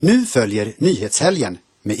Nu följer Nyhetshelgen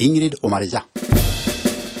med Ingrid och Maria.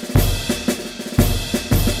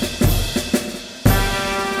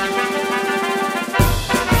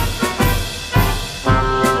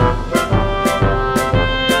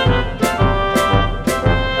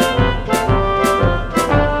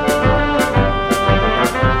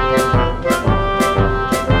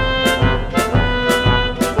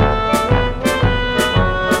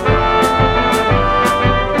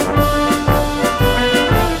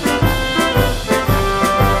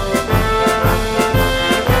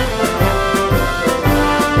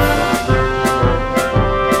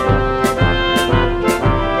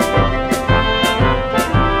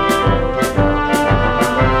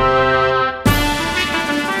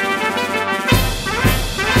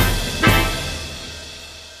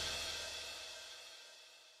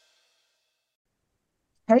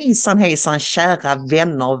 Hejsan hejsan kära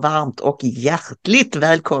vänner, varmt och hjärtligt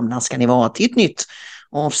välkomna ska ni vara till ett nytt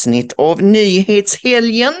avsnitt av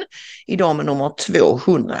Nyhetshelgen. Idag med nummer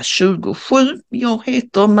 227. Jag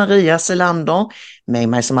heter Maria Selander, med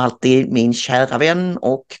mig som alltid min kära vän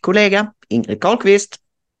och kollega Ingrid Karlqvist.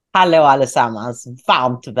 Hallå allesammans,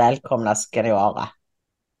 varmt välkomna ska ni vara.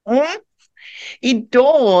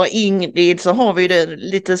 Idag Ingrid så har vi det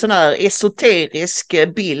lite sån här esoterisk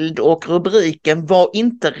bild och rubriken var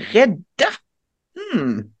inte rädda.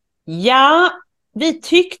 Ja, vi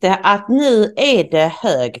tyckte att nu är det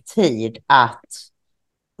hög tid att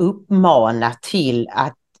uppmana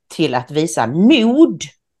till att visa mod.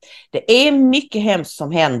 Det är mycket hemskt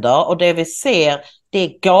som händer och det vi ser, det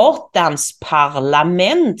är gatans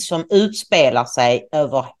parlament som utspelar sig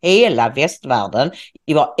över hela västvärlden.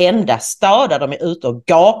 I varenda stad där de är ute och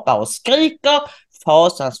gapar och skriker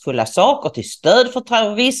fasansfulla saker till stöd för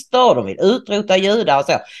terrorister och de vill utrota judar och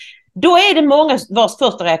så. Då är det många vars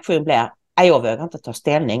första reaktion blir: jag vågar inte ta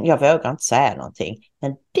ställning, jag vågar inte säga någonting.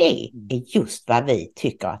 Men det är just vad vi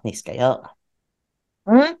tycker att ni ska göra.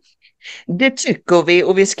 Det tycker vi,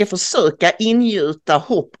 och vi ska försöka ingjuta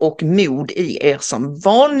hopp och mod i er som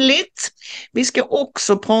vanligt. Vi ska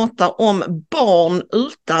också prata om barn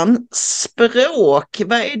utan språk.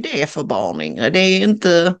 Vad är det för barn, Ingrid? Det är ju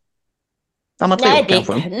inte vad man tror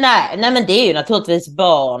kanske. Nej, men det är ju naturligtvis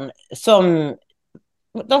barn som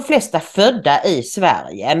de flesta födda i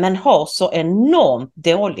Sverige men har så enormt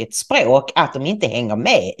dåligt språk att de inte hänger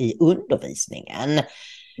med i undervisningen.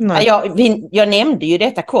 Jag nämnde ju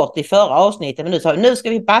detta kort i förra avsnittet, men nu ska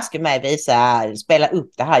vi baske med spela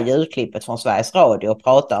upp det här ljudklippet från Sveriges Radio och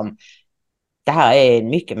prata om det här är en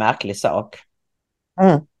mycket märklig sak.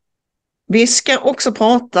 Vi ska också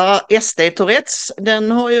prata SD-tourettes.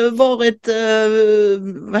 Den har ju varit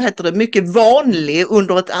mycket vanlig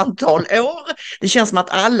under ett antal år. Det känns som att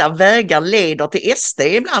alla vägar leder till SD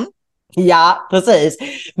ibland. Ja, precis.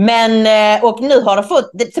 Men och nu har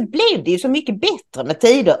så blev det ju så mycket bättre med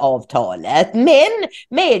Tidöavtalet. Men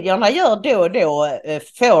medierna gör då och då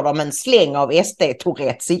får de en släng av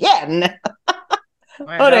SD-tourettes igen.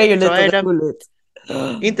 Och det är ju lite roligt.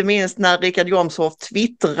 Inte minst när Richard Jomshof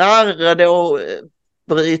twittrar, då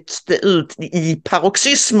bryts det ut i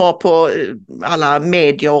paroxysmer på alla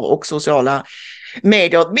medier och sociala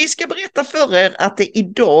medier. Vi ska berätta för er att det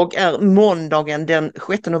idag är måndagen den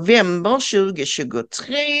 6 november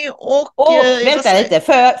 2023. Och vänta lite,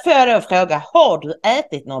 får jag då fråga, har du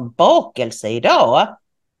ätit någon bakelse idag?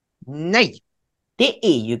 Nej. Det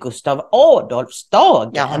är ju Gustav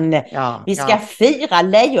Adolfsdagen. Vi ska fira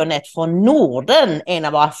lejonet från Norden, en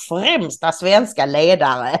av våra främsta svenska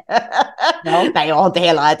ledare. Nej, jag har inte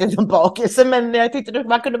heller ätit någon bakelse, men jag tyckte att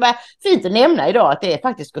man kunde vara fint att nämna idag att det är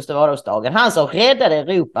faktiskt Gustav Adolfsdagen. Han som räddade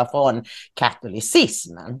Europa från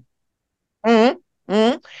katolicismen.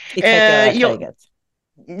 I 30-åriga kriget.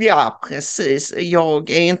 Ja, precis. Jag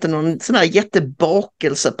är inte någon sån här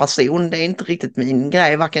jättebakelseperson. Det är inte riktigt min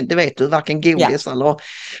grej. Varken godis eller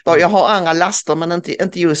vad. Jag har andra laster, men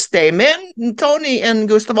inte just det. Men tar ni en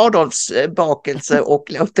Gustav Adolfs bakelse och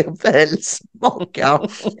låt det väl smaka.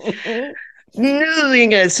 Nu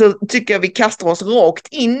Ingrid, så tycker jag vi kastar oss rakt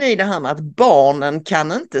in i det här med att barnen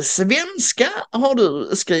kan inte svenska, har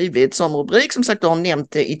du skrivit som rubrik. Som sagt, du har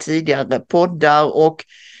nämnt det i tidigare poddar, och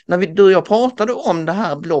när du och jag pratade om det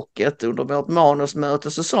här blocket under vårt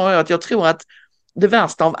manusmöte så sa jag att jag tror att det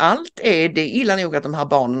värsta av allt är det illa nog att de här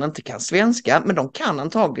barnen inte kan svenska, men de kan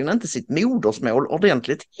antagligen inte sitt modersmål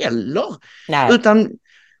ordentligt heller. Nej.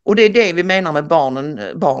 Och det är det vi menar med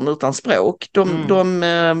barn utan språk.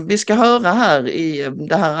 Vi ska höra här i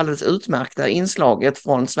det här alldeles utmärkta inslaget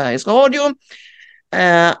från Sveriges Radio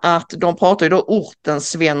att de pratar ju då orten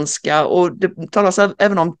svenska, och det talas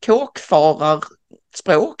även om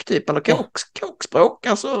kåkfararspråk typ, eller kåkspråk,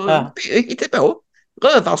 alltså hittepå.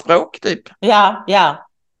 rövarspråk typ. Ja.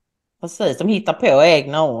 Precis, de hittar på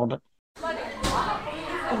egna ord.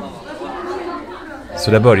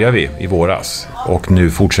 Så där börjar vi i våras och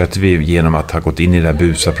nu fortsätter vi genom att ha gått in i det här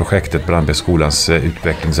BUSA-projektet, Brandbergsskolans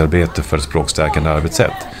utvecklingsarbete för språkstärkande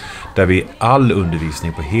arbetssätt. Där vi all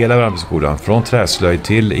undervisning på hela Brandbergsskolan, från träslöjd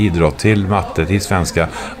till idrott, till matte, till svenska,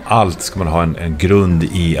 allt ska man ha en grund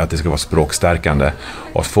i att det ska vara språkstärkande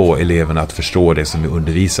och få eleverna att förstå det som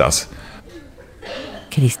undervisas.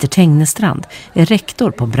 Christer Tegnestrand är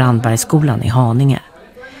rektor på Brandbergsskolan i Haninge.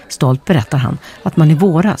 Stolt berättar han att man i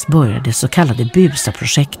våras började det så kallade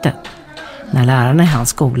BUSA-projektet. När lärarna i hans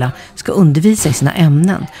skola ska undervisa i sina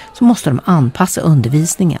ämnen så måste de anpassa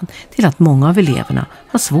undervisningen till att många av eleverna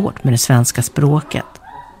har svårt med det svenska språket.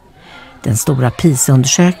 Den stora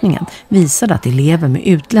PISA-undersökningen visade att elever med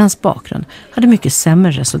utländsk bakgrund hade mycket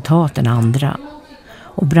sämre resultat än andra.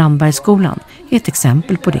 Och Brandbergsskolan är ett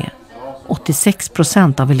exempel på det.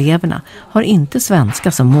 86% av eleverna har inte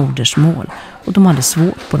svenska som modersmål och de hade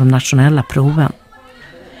svårt på de nationella proven.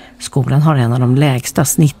 Skolan har en av de lägsta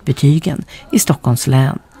snittbetygen i Stockholms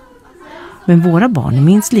län. Men våra barn är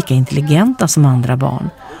minst lika intelligenta som andra barn.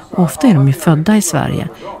 Och ofta är de ju födda i Sverige,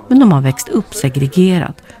 men de har växt upp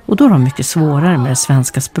segregerat och då är de mycket svårare med det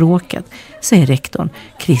svenska språket, säger rektorn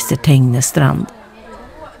Christer Tegnestrand.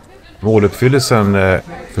 Måluppfyllelsen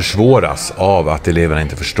försvåras av att eleverna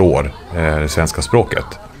inte förstår det svenska språket.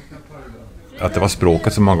 Att det var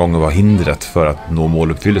språket som många gånger var hindret för att nå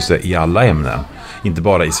måluppfyllelse i alla ämnen. Inte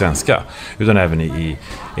bara i svenska, utan även i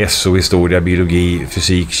SO, historia, biologi,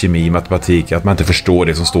 fysik, kemi, matematik. Att man inte förstår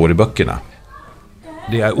det som står i böckerna.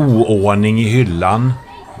 Det är oordning i hyllan.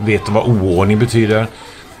 Vet du vad oordning betyder?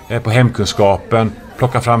 På hemkunskapen,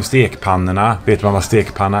 plocka fram stekpannorna. Vet man vad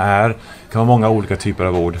stekpanna är? Det kan vara många olika typer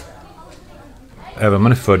av ord. Även om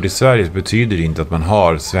man är född i Sverige så betyder det inte att man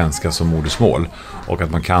har svenska som modersmål och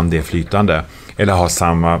att man kan det flytande eller har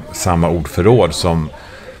samma ordförråd som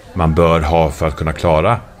man bör ha för att kunna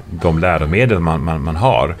klara de läromedel man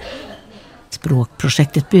har.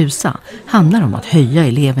 Språkprojektet BUSA handlar om att höja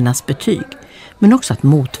elevernas betyg men också att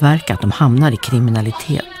motverka att de hamnar i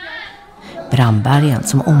kriminalitet. Brandbergen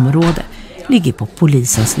som område ligger på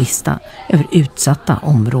polisens lista över utsatta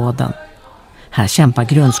områden. Här kämpar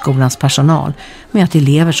grundskolans personal med att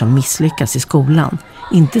elever som misslyckas i skolan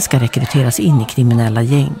inte ska rekryteras in i kriminella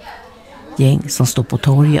gäng. Gäng som står på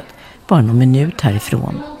torget bara någon minut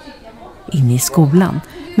härifrån. Inne i skolan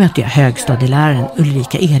möter jag högstadieläraren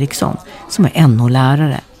Ulrika Eriksson som är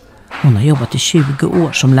NO-lärare. Hon har jobbat i 20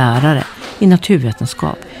 år som lärare i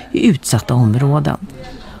naturvetenskap i utsatta områden.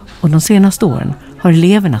 Och de senaste åren har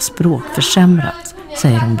elevernas språk försämrats,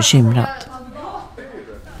 säger hon bekymrat.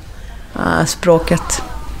 Språket.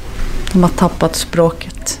 De har tappat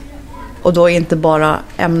språket. Och då inte bara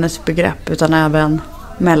ämnesbegrepp utan även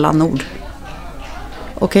mellanord.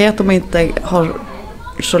 Okej att de inte har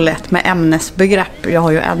så lätt med ämnesbegrepp. Jag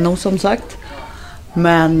har ju NO som sagt.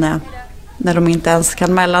 Men när de inte ens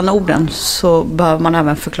kan mellanorden så behöver man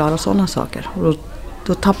även förklara sådana saker. Och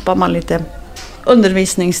då tappar man lite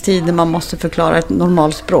undervisningstid. Man måste förklara ett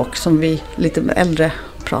normalspråk som vi lite äldre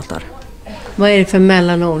pratar. Vad är det för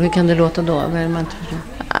mellanord? Hur kan det låta då? Vad är det man inte förstår?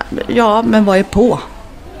 Ja, men vad är på?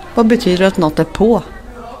 Vad betyder att något är på?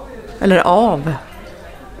 Eller av?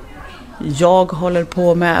 Jag håller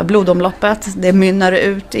på med blodomloppet. Det mynnar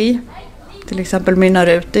ut i. Till exempel mynnar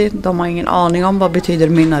ut i. De har ingen aning om vad betyder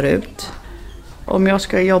mynnar ut. Om jag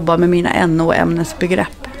ska jobba med mina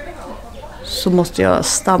NO-ämnesbegrepp så måste jag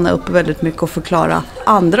stanna upp väldigt mycket och förklara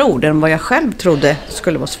andra ord än vad jag själv trodde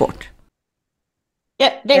skulle vara svårt. Ja,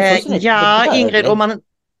 det är Ingrid,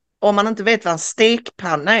 om man inte vet vad en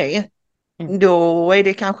stekpanna är, då är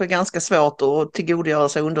det kanske ganska svårt att tillgodogöra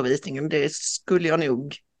sig undervisningen. Det skulle jag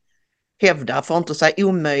nog hävda, för att inte säga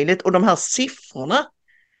omöjligt. Och de här siffrorna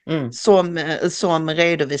som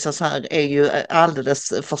redovisas här är ju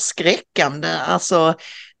alldeles förskräckande. Alltså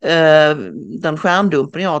den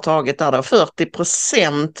skärmdumpen jag har tagit där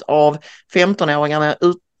 40% av 15-åringarna med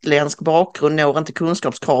utländsk bakgrund når inte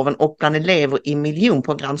kunskapskraven, och bland elever i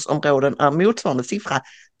miljonprogramsområden är motsvarande siffra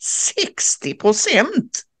 60%.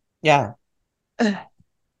 Ja.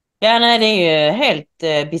 Ja, nej, det är ju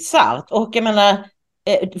helt bisarrt. Och jag menar,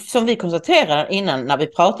 som vi konstaterade innan när vi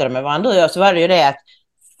pratade med varandra, så var det ju det att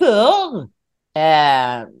förr,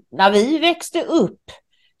 när vi växte upp,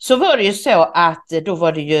 så var det ju så att då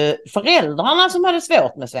var det ju föräldrarna som hade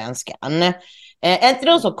svårt med svenskan. Inte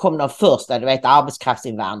de som kom de första, du vet,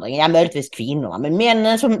 arbetskraftsinvandring. Ja, möjligtvis kvinnorna. Men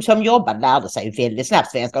männen som jobbade lärde sig ju väldigt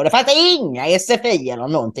snabbt svenska. Och det fanns inga SFI eller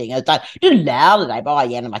någonting. Utan du lärde dig bara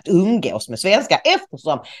genom att umgås med svenska.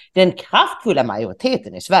 Eftersom den kraftfulla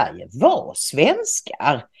majoriteten i Sverige var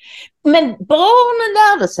svenskar. Men barnen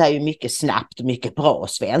lärde sig ju mycket snabbt och mycket bra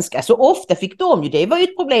svenska. Så ofta fick de ju, det var ju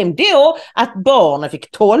ett problem då, att barnen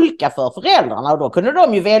fick tolka för föräldrarna. Och då kunde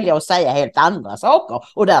de ju välja att säga helt andra saker.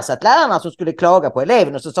 Och där satt lärarna som skulle klaga på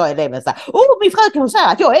eleven och så sa eleven så här: min fröken, hon säger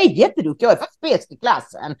att jag är jätteduktig, jag är faktiskt bäst i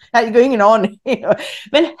klassen. Jag har ingen aning.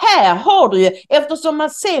 Men här har du ju, eftersom man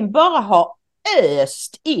sen bara har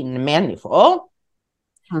öst in människor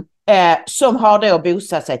som har då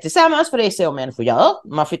bosatt sig tillsammans, för det är så människor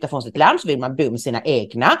gör. Man flyttar från sitt land så vill man bo med sina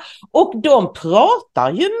egna. Och de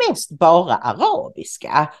pratar ju mest bara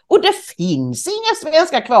arabiska. Och det finns inga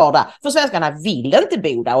svenskar kvar där. För svenskarna vill inte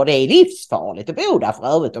bo där och det är livsfarligt att bo där för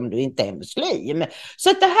övrigt om du inte är muslim. Så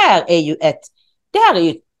att det här är ju ett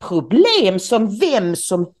problem som vem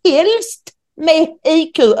som helst med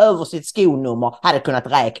IQ över sitt skonummer hade kunnat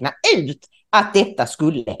räkna ut att detta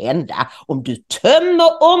skulle hända. Om du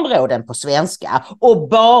tömmer områden på svenska och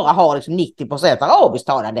bara har liksom 90%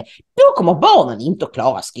 arabisktalande, då kommer barnen inte att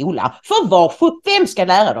klara skolan. För vem ska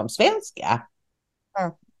lära dem svenska?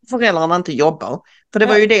 Föräldrarna inte jobbar. För det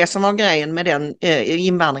var ju det som var grejen med den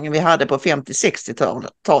invandringen vi hade på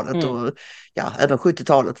 50-60-talet och även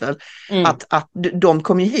 70-talet väl. Att de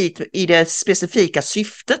kom ju hit i det specifika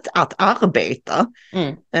syftet att arbeta.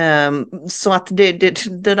 Så att det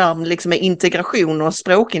där liksom med integration och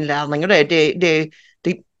språkinlärning och det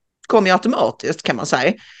kom ju automatiskt, kan man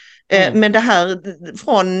säga. Men det här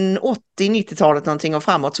från 80-90-talet någonting och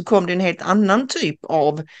framåt så kom det en helt annan typ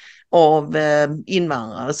av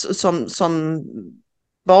invandrare som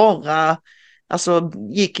bara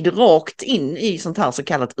gick rakt in i sånt här så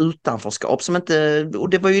kallat utanförskap som inte, och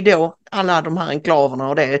det var ju då alla de här enklaverna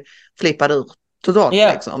och det flippade ur totalt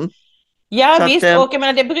liksom. Ja så visst, och jag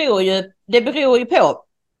menar, det beror ju på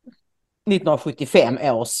 1975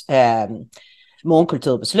 års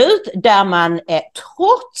mångkulturbeslut där man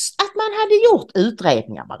trots att man hade gjort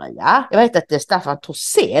utredningar, Maria, jag vet att Staffan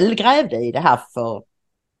Torssell grävde i det här för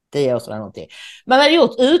 10 år sedan någonting. Man hade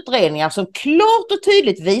gjort utredningar som klart och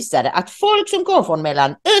tydligt visade att folk som kom från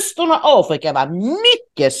Mellanöstern och Afrika var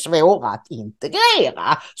mycket svåra att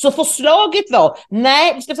integrera. Så förslaget var,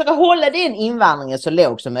 nej, vi ska försöka hålla den invandringen så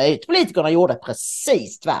låg som möjligt. Politikerna gjorde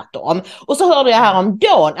precis tvärtom. Och så hörde jag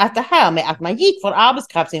häromdagen att det här med att man gick från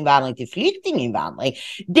arbetskraftsinvandring till flyktinginvandring,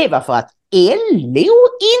 det var för att LO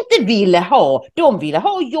inte ville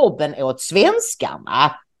ha jobben åt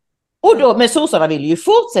svenskarna. Och då, men sossarna ville ju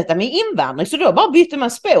fortsätta med invandring, så då bara bytte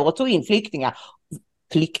man spår och tog in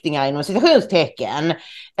flyktingar inom citationstecken.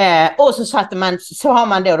 Och så har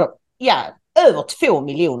man då över 2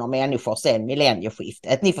 miljoner människor sedan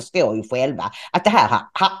millennieskiftet. Ni förstår ju själva att det här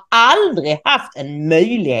har aldrig haft en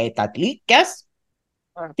möjlighet att lyckas.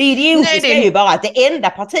 Det idiotiska är ju bara att det enda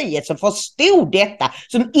partiet som förstod detta,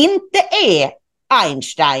 som inte är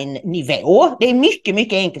Einstein-nivå, det är mycket,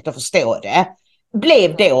 mycket enkelt att förstå det,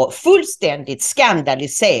 blev då fullständigt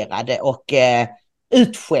skandaliserade och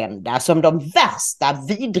utskämda som de värsta,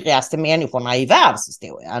 vidrigaste människorna i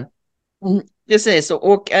världshistorien. Precis,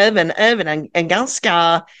 och även en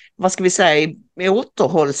ganska, vad ska vi säga,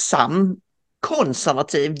 återhållsam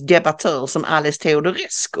konservativ debattör som Alice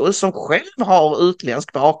Teodorescu, som själv har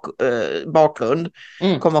utländsk bakgrund,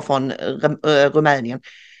 kommer från Rumänien.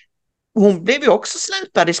 Hon blev ju också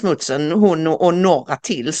släpad i smutsen, hon och några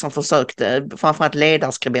till som försökte, framförallt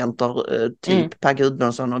ledarskribenter typ Per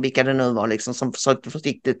Gudmundsson och vilka det nu var liksom, som försökte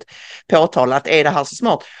försiktigt påtala att är det här så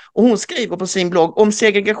smart. Och hon skriver på sin blogg: om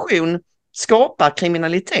segregation skapar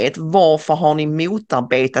kriminalitet, varför har ni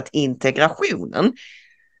motarbetat integrationen?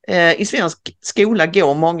 I svensk skola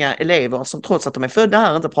går många elever som trots att de är födda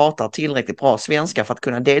här inte pratar tillräckligt bra svenska för att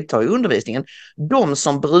kunna delta i undervisningen. De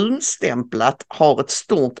som brunstämplat har ett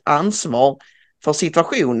stort ansvar för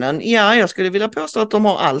situationen. Ja, jag skulle vilja påstå att de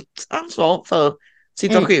har allt ansvar för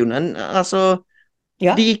situationen. Alltså,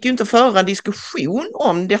 det gick ju inte att föra diskussion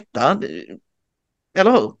om detta.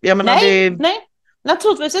 Eller hur? Jag menar, nej.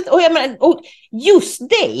 Naturligtvis inte. Och just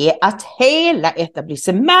det att hela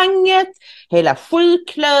etablissemanget, hela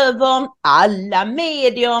sjuklövern, alla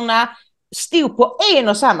medierna stod på en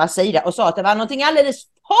och samma sida och sa att det var någonting alldeles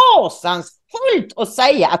fasansfullt att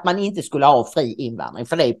säga att man inte skulle ha fri invandring,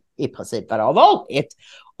 för det är i princip vad det har varit.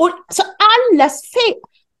 Och så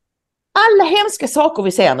alla hemska saker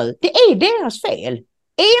vi ser nu, det är deras fel.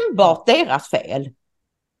 Enbart deras fel.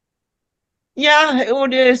 Ja, och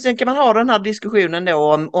sen kan man ha den här diskussionen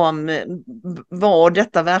då om var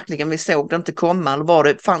detta verkligen vi såg det inte komma,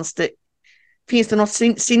 eller finns det något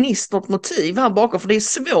sinistert motiv här bakom? För det är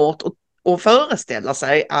svårt att föreställa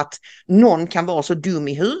sig att någon kan vara så dum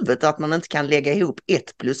i huvudet att man inte kan lägga ihop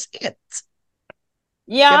 1 plus 1.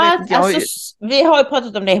 Ja, vi har ju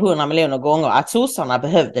pratat om det 100 miljoner gånger, att sossarna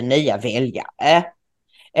behövde nya väljare.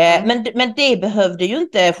 Men det behövde ju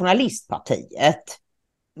inte journalistpartiet.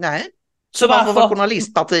 Nej. Så varför var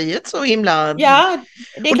journalistpartiet så himla... Ja,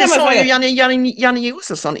 det kan sa ju Janne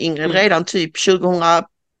Josefsson, Ingrid, redan typ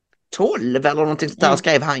 2012 eller någonting sånt där,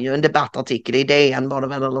 skrev han ju en debattartikel i DN, var det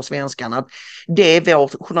väl, eller Svenskan, att det är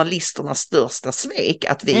vårt journalisternas största svek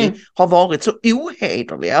att vi har varit så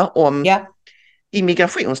ohederliga om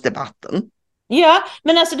immigrationsdebatten. Ja,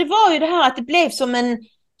 men alltså det var ju det här att det blev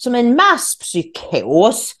som en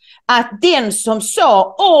masspsykos. Att den som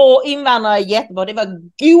sa invandrare är jättebra, det var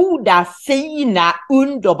goda, fina,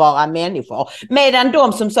 underbara människor. Medan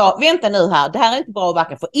de som sa, vänta nu här, det här är inte bra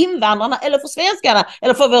varken för invandrarna eller för svenskarna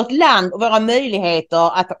eller för vårt land och våra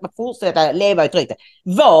möjligheter att fortsätta leva i trygghet,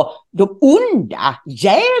 var de onda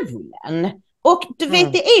djävulen. Och du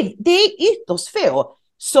vet, det är ytterst få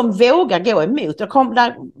som vågar gå emot.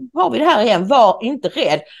 Där har vi det här igen, var inte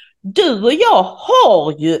rädd. Du och jag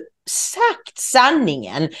har ju sagt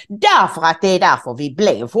sanningen därför att det är därför vi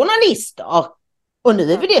blev journalister. Och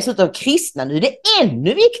nu är vi dessutom kristna, nu är det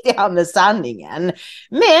ännu viktigare med sanningen.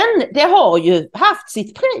 Men det har ju haft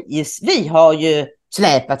sitt pris. Vi har ju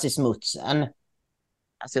släpats i smutsen.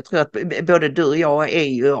 Alltså jag tror att både du och jag är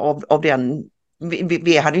ju av den...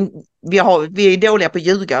 Vi är dåliga på att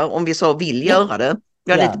ljuga om vi så vill göra det.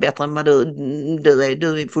 Jag är lite bättre än vad du är.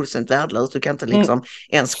 Du är fullständigt värdelös. Du kan inte liksom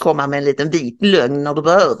ens komma med en liten vit lögn när du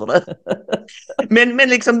behöver det. Men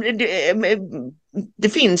liksom det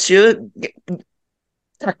finns ju,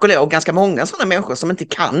 tack och lov, ganska många sådana människor som inte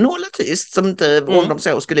kan hålla tyst, som inte, om de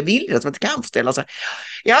så skulle vilja, som inte kan förställa sig.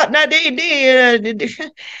 Ja, nej,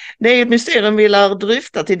 det är ett mysterium vi lär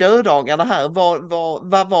dryfta till döddagar det här.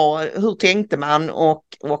 Hur tänkte man och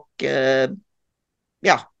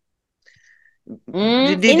ja.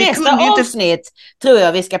 I nästa avsnitt tror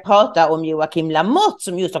jag vi ska prata om Joakim Lamotte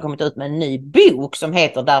som just har kommit ut med en ny bok som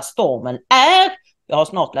heter Där stormen är. Jag har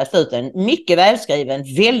snart läst ut den. Mycket välskriven,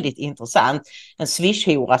 väldigt intressant. En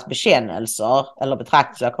swishhoras bekännelser eller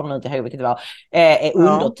betraktelser, jag kommer inte ihåg vilket det var, är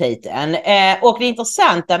undertiteln. Och det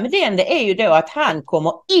intressanta med den, det är ju då att han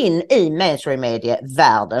kommer in i mainstream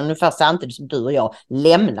media-världen ungefär samtidigt som du och jag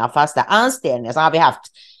lämnar fasta anställningar. Så har vi haft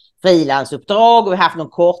frilansuppdrag och vi har haft någon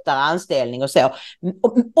kortare anställning och så.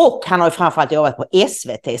 Och han har ju framförallt jobbat på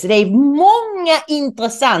SVT. Så det är många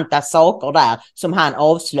intressanta saker där som han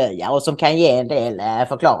avslöjar och som kan ge en del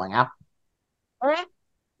förklaringar.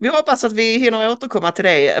 Vi hoppas att vi hinner återkomma till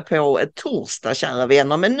det på torsdag, kära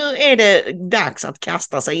vänner. Men nu är det dags att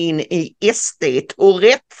kasta sig in i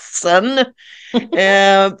SD-tourettesen.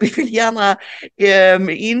 Vi vill gärna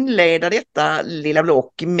inleda detta lilla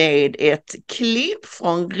block med ett klipp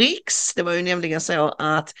från Riks. Det var ju nämligen så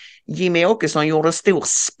att Jimmy Åkesson gjorde stor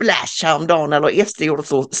splash häromdagen, eller SD gjorde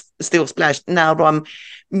stor splash när de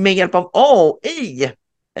med hjälp av AI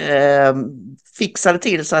fixade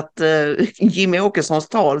till så att Jimmy Åkessons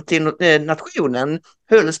tal till nationen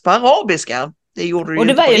hölls på arabiska. Det gjorde och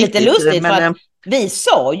det var ju lite lustigt, men, för att vi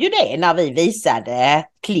sa ju det när vi visade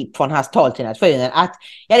klipp från hans tal till nationen, att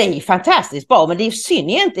ja, det är fantastiskt bra, men det är synd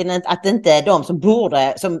egentligen att inte är de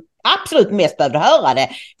som absolut mest behövde höra det,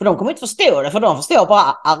 för de kommer inte förstå det, för de förstår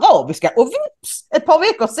bara arabiska. Och vips, ett par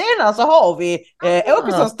veckor senare så har vi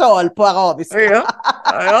Åkessons tal på arabiska. Ja.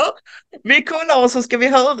 Vi kollar och så ska vi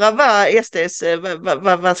höra vad SDs,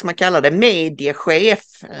 vad ska man kalla det, mediechef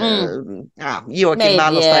Joakim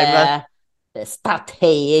Wallerstein,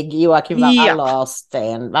 strateg Joakim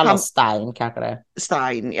Wallerstein kanske det.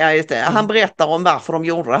 Stein, ja just det. Han berättar om varför de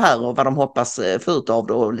gjorde det här och vad de hoppas få ut av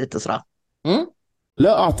det och lite sådär.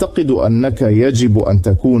 لا أعتقد أنك يجب أن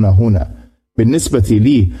تكون هنا. بالنسبة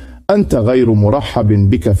لي أنت غير مرحب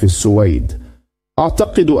بك في السويد.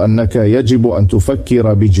 أعتقد أنك يجب أن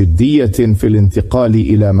تفكر بجدية في الانتقال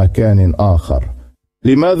إلى مكان آخر.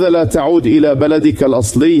 لماذا لا تعود إلى بلدك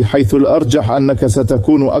الأصلي حيث الأرجح أنك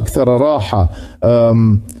ستكون أكثر راحة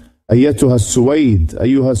أيتها السويد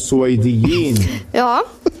أيها السويديين. Ja,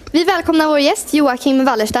 vi välkomnar vår gäst Joakim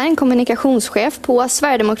Wallerstein, kommunikationschef på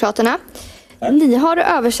Sverigedemokraterna. Ni har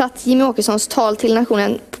översatt Jimmy Åkessons tal till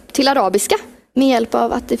nationen till arabiska med hjälp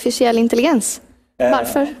av artificiell intelligens.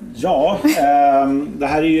 Varför? Det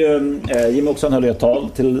här är ju Jimmy Åkesson höll ett tal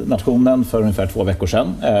till nationen för ungefär 2 veckor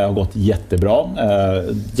sedan. Har gått jättebra,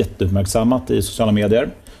 jätteuppmärksammat i sociala medier.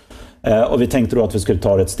 Och vi tänkte då att vi skulle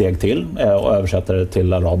ta det ett steg till och översätta det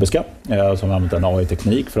till arabiska. Som vi använt en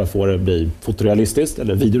AI-teknik för att få det att bli fotorealistiskt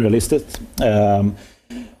eller videorealistiskt.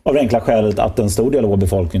 Av det enkla skälet att en stor del av vår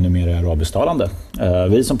befolkning numera är arabisktalande.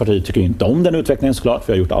 Vi som parti tycker inte om den utvecklingen såklart.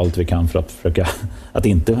 Vi har gjort allt vi kan för att försöka att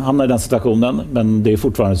inte hamna i den situationen. Men det är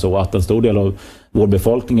fortfarande så att en stor del av vår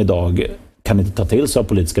befolkning idag kan inte ta till sig av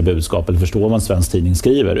politiska budskap eller förstå vad en svensk tidning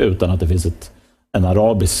skriver utan att det finns en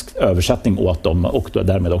arabisk översättning åt dem och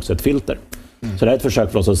därmed också ett filter. Så det är ett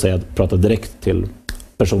försök för oss att prata direkt till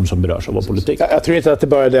personer som berörs av vår politik. Jag tror inte att det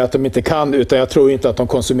bara är det att de inte kan, utan jag tror inte att de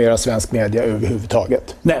konsumerar svensk media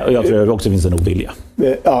överhuvudtaget. Nej, och jag tror att det också finns en ovilja.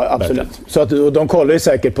 Ja, absolut. Så att, och de kollar ju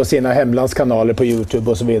säkert på sina hemlandskanaler på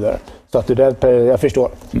YouTube och så vidare. Så att jag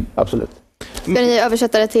förstår. Absolut. Ska ni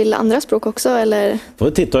översätta det till andra språk också? Eller? Får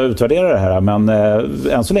vi titta och utvärdera det här, men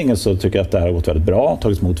än så länge så tycker jag att det här har gått väldigt bra,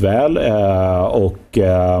 tagits emot väl och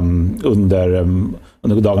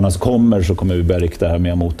under dagarna så kommer vi börja rikta det här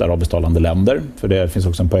mer mot arabisktalande länder. För det finns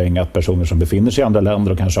också en poäng att personer som befinner sig i andra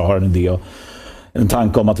länder och kanske har en idé och en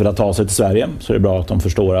tanke om att vilja ta sig till Sverige, så är det bra att de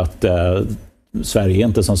förstår att Sverige är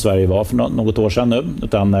inte som Sverige var för något år sedan nu,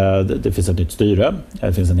 utan det finns ett nytt styre,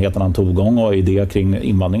 det finns en helt annan tongång och idé kring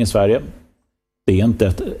invandring i Sverige. Det är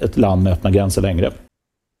inte ett land med öppna gränser längre.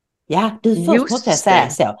 Ja, först måste jag säga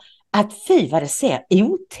så. Att fy vad det ser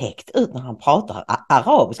otäckt ut när han pratar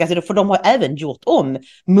arabiska. Alltså, för de har även gjort om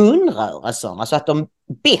munrörelserna så att de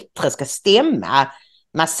bättre ska stämma.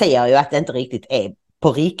 Man ser ju att det inte riktigt är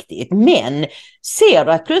på riktigt. Men ser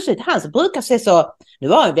du att plötsligt han som brukar se så, nu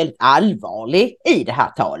var han väldigt allvarlig i det här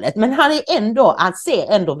talet. Men han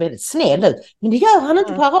ser ändå väldigt snäll ut. Men det gör han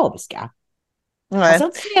inte på arabiska. Nej,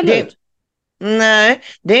 alltså, ut. Nej,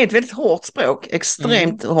 det är ett väldigt hårt språk.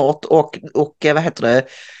 Extremt hårt och vad heter det?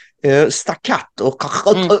 Staccato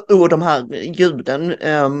och de här ljuden.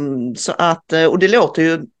 Så att, och det låter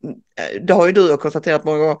ju, det har ju du konstaterat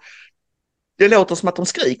många gånger, det låter som att de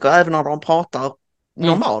skriker även när de pratar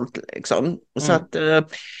normalt. Liksom. Så att,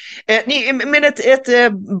 men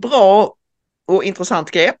ett bra och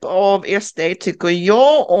intressant grepp av SD tycker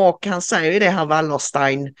jag, och han säger ju det här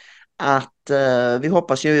Wallerstein att vi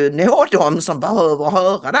hoppas ju nå de som behöver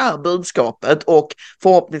höra det här budskapet och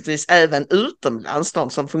förhoppningsvis även utomlands, de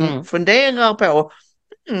som funderar på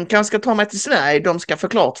kanske ska ta mig till Sverige, de ska få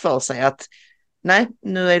klart för sig att nej,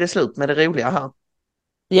 nu är det slut med det roliga här.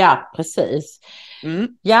 Ja, precis.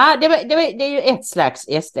 Ja, det är ju ett slags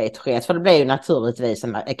SD-tourettes, för det blir ju naturligtvis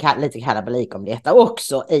lite kalabalik om detta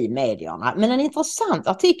också i medierna. Men en intressant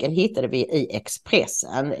artikel hittade vi i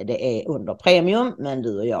Expressen. Det är under premium, men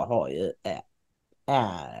du och jag har ju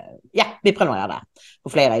vi prenumererar där på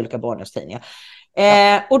flera olika Bonniers-tidningar.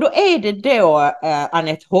 Och då är det då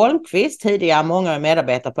Annette Holmqvist, tidigare många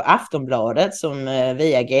medarbetare på Aftonbladet, som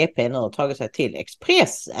via GP nu har tagit sig till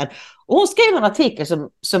Expressen. Och hon skrev en artikel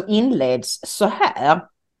som inleds så här.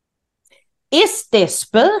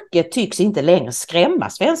 SD-spöket tycks inte längre skrämma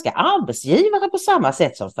svenska arbetsgivare på samma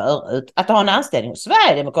sätt som förut. Att ha en anställning hos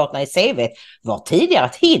Sverigedemokraterna i CV var tidigare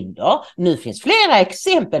ett hinder. Nu finns flera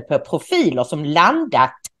exempel på profiler som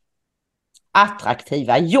landat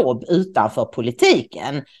attraktiva jobb utanför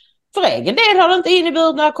politiken. För egen del har det inte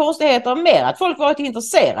inneburit några konstigheter, mer att folk varit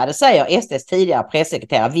intresserade, säger SDs tidigare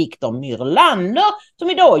pressekreterare Viktor Myrlander, som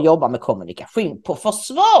idag jobbar med kommunikation på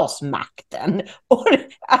Försvarsmakten. Och,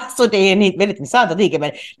 alltså det är en väldigt intressant artikel,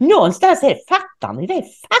 men någonstans är det, fattar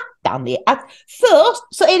ni att först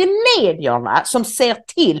så är det medierna som ser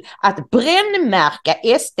till att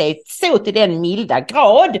brännmärka SD så till den milda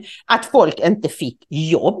grad att folk inte fick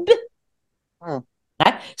jobb.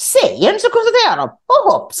 Nej. Sen så konstaterar de,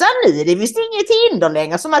 hoppsan, nu är det visst inget hinder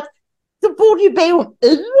längre, som att de borde ju be om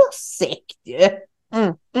ursäkt ju.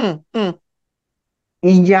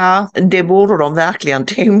 Ja, det borde de verkligen.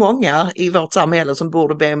 Det är många i vårt samhälle som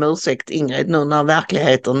borde be om ursäkt, Ingrid, nu när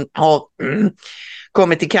verkligheten har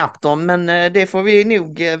kommit ikapp dem. Men det får vi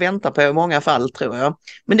nog vänta på i många fall, tror jag.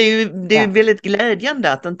 Men det är ju väldigt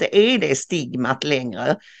glädjande att det inte är det stigmat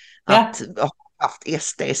längre att ha haft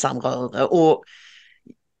SD-samröre. Och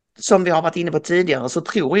som vi har varit inne på tidigare så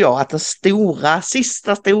tror jag att den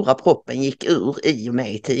sista stora proppen gick ur i och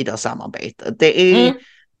med Tidösamarbetet. Det är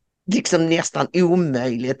liksom nästan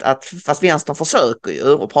omöjligt att, fast vänstern försöker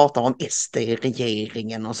ju och pratar om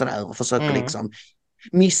SD-regeringen och sådär och försöker liksom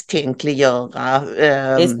misstänkliggöra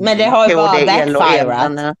men det har ju bara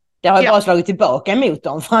backfirat. Det har ju bara slagit tillbaka emot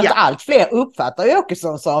dem, för att allt fler uppfattar ju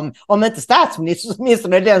Åkesson som, om inte statsminister,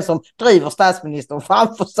 åtminstone den som driver statsministern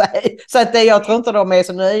framför sig. Så att jag tror inte de är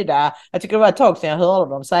så nöjda. Jag tycker det var ett tag sedan jag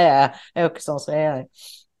hörde dem säga Åkessons regering.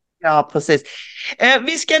 Ja, precis.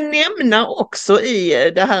 Vi ska nämna också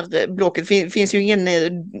i det här blocket, finns ju ingen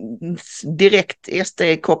direkt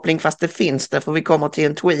SD-koppling, fast det finns det, för vi kommer till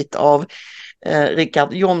en tweet av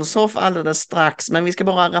Richard Jomshof alldeles strax, men vi ska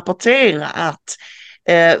bara rapportera att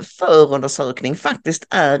förundersökning faktiskt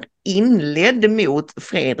är inledd mot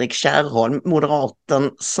Fredrik Kärrholm,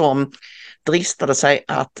 moderaten som dristade sig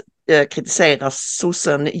att kritisera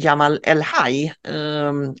sossen Jamal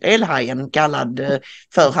El-Hajen kallad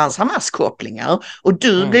för hans Hamas-kopplingar. Och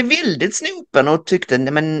du blev väldigt snopen och tyckte,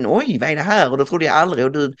 nej men oj, vad är det här? Och då trodde jag aldrig,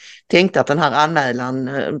 och du tänkte att den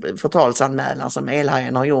här förtalsanmälan som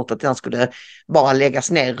El-Hajen har gjort, att den skulle bara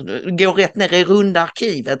läggas ner, gå rätt ner i runda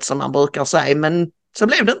arkivet som man brukar säga, men så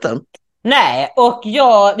blev det inte. Nej, och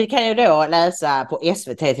vi kan ju då läsa på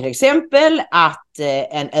SVT till exempel att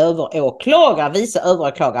en vice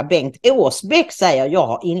överåklagare Bengt Åsbäck säger: jag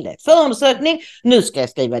har inlett förundersökning, nu ska jag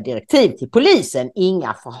skriva direktiv till polisen,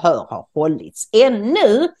 inga förhör har hållits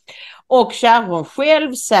ännu. Och Kärrholm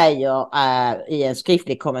själv säger i en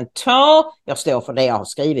skriftlig kommentar: jag står för det jag har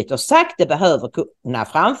skrivit och sagt, det behöver kunna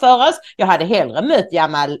framföras, jag hade hellre mött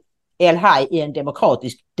Jamal El-Haj i en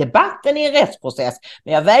demokratisk debatt än i en rättsprocess,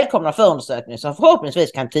 men jag välkomnar förundersökningen som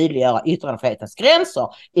förhoppningsvis kan tydliggöra yttrandefrihetens gränser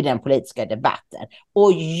i den politiska debatten.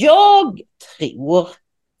 Och jag tror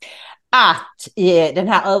att den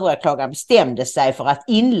här överåklagaren bestämde sig för att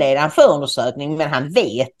inleda en förundersökning, men han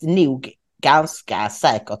vet nog ganska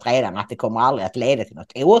säkert redan att det kommer aldrig att leda till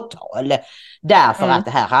något åtal, därför att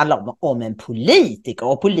det här handlar om en politiker,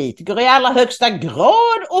 och politiker är i allra högsta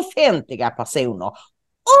grad offentliga personer.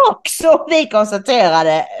 Och så vi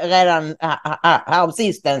konstaterade redan här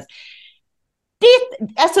sistens,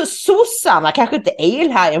 alltså sossarna, kanske inte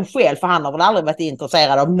El-Hajen själv, för han har väl aldrig varit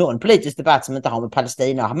intresserad av någon politisk debatt som inte har med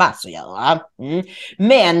Palestina och Hamas att göra.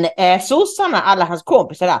 Men sossarna, alla hans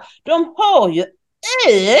kompisar där, de har ju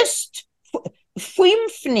öst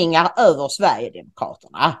skymfningar över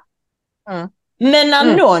Sverigedemokraterna. Men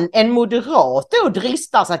när en moderat då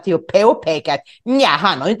dristar sig till att påpeka att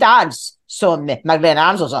han har inte alls, som Magdalena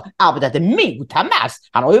Andersson sa, arbetat emot Hamas.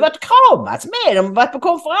 Han har ju varit kramats med dem, varit på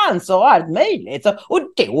konferenser och allt möjligt. Och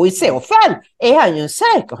då i så fall är han ju en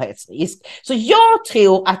säkerhetsrisk. Så jag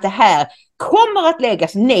tror att det här kommer att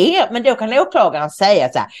läggas ner, men då kan åklagaren säga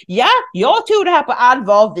så här: ja, jag tog det här på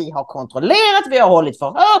allvar, vi har kontrollerat, vi har hållit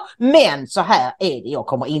förhör, men så här är det, jag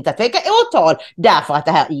kommer inte att väcka åtal därför att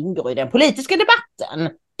det här ingår i den politiska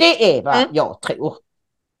debatten. Det är vad jag tror.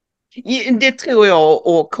 Det tror jag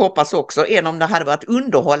och hoppas också, än om det hade varit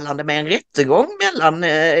underhållande med en rättegång mellan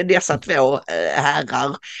dessa två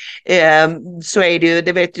herrar. Så är det ju,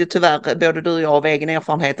 det vet ju tyvärr både du och jag av egen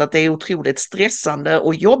erfarenhet, att det är otroligt stressande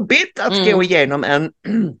och jobbigt att gå igenom en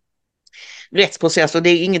rättsprocess, och det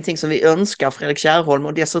är ingenting som vi önskar Fredrik Kärrholm,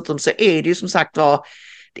 och dessutom så är det ju som sagt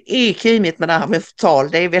det är kimigt med det här med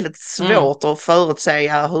förtal. Det är väldigt svårt att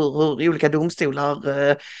förutsäga hur olika domstolar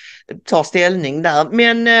tar ställning där.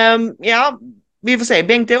 Men ja, vi får se.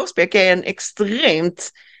 Bengt Åsbäck är en extremt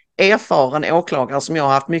erfaren åklagare som jag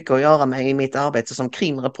har haft mycket att göra med i mitt arbete som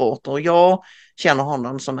krimreporter. Jag känner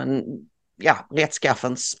honom som en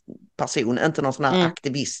rättskaffens person, inte någon sån här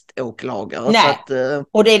aktiviståklagare. Nej, så att,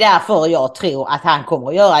 och det är därför jag tror att han kommer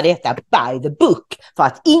att göra detta by the book, för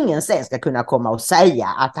att ingen sen ska kunna komma och säga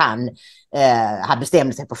att han har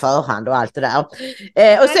bestämt sig på förhand och allt det där.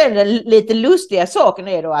 Och sen den lite lustiga saken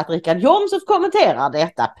är då att Richard Jomshof kommenterar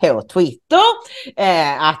detta på Twitter,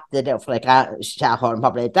 att då Fredrik Kärrholm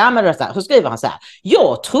har blivit anmäld, så skriver han så här: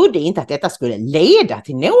 jag trodde inte att detta skulle leda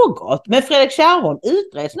till något, men Fredrik Kärrholm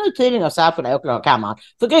utreds nu tydligen av särskilda åklagarkammaren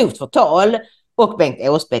för grovt förtal, och Bengt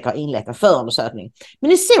Åsbäck har inlett en förundersökning.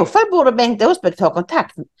 Men i så fall borde Bengt Åsbäck ta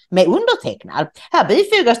kontakt med undertecknad. Här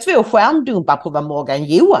bifogas 2 skärmdumpar på vad Morgan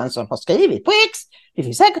Johansson har skrivit på X. Det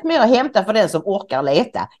finns säkert mer att hämta för den som orkar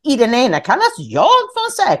leta. I den ena kallas jag för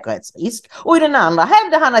en säkerhetsrisk, och i den andra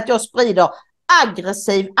hävdar han att jag sprider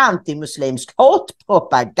aggressiv antimuslimsk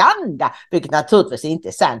hatpropaganda, vilket naturligtvis inte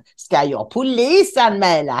är sant. Ska jag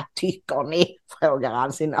polisanmäla, tycker ni? Frågar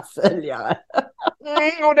han sina följare.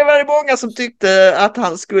 Och det var det många som tyckte att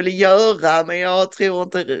han skulle göra, men jag tror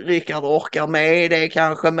inte Richard orkar med det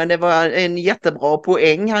kanske, men det var en jättebra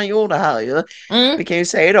poäng han gjorde här ju. Vi kan ju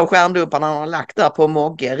se då skärmdumparna han har lagt där på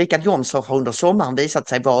Mogge. Richard Jomshof har under sommaren visat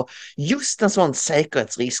sig vara just en sån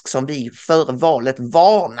säkerhetsrisk som vi före valet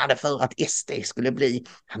varnade för att SD skulle bli.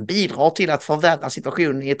 Han bidrar till att förvärra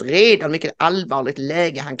situationen i ett redan mycket allvarligt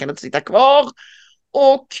läge. Han kan inte sitta kvar,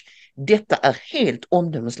 och detta är helt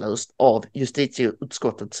omdömeslöst av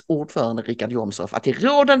justitieutskottets ordförande Richard Jomshof att i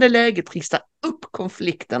rådande läge trista upp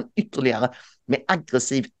konflikten ytterligare med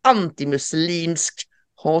aggressiv antimuslimsk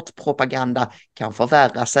hatpropaganda kan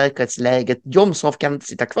förvärra säkerhetsläget. Jomshof kan inte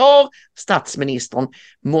sitta kvar. Statsministern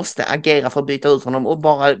måste agera för att byta ut honom och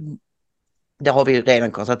bara... Det har vi ju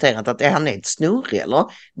redan konstaterat att han är ett snurrig, eller?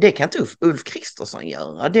 Det kan inte Ulf Kristersson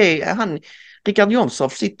göra. Richard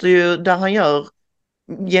Jomshof sitter ju där han gör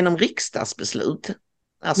genom riksdagsbeslut.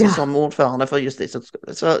 Alltså som ordförande för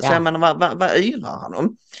justitieutskottet. Så jag menar, vad yrar han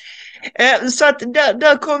om? Så att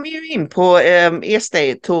där kom vi ju in på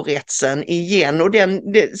SD-tourettesen igen, och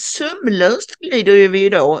det sömlöst glider vi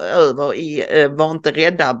då över i var inte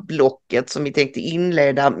rädda-blocket, som vi tänkte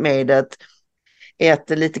inleda med ett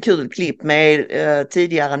lite kul klipp med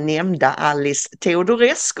tidigare nämnda Alice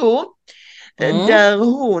Teodorescu. Där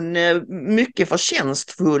hon mycket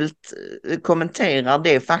förtjänstfullt kommenterar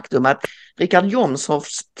det faktum att Richard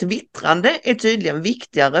Jomshofs twittrande är tydligen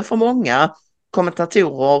viktigare för många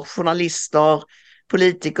kommentatorer, journalister,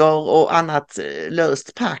 politiker och annat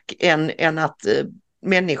löst pack än att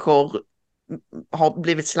människor har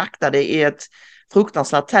blivit slaktade i ett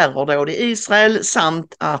fruktansvärt terrordåd i Israel,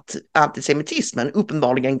 samt att antisemitismen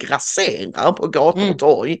uppenbarligen grasserar på gator och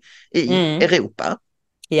torg i Europa.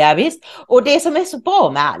 Ja visst, och det som är så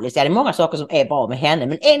bra med Alice, det är många saker som är bra med henne,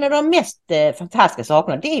 men en av de mest fantastiska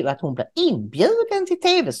sakerna, det är ju att hon blir inbjuden till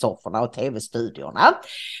tv-sofforna och tv-studiorna.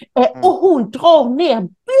 Och hon drar ner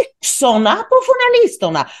byxorna på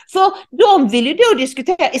journalisterna, för de vill ju då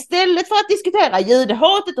diskutera, istället för att diskutera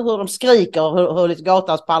judehatet och hur de skriker och hur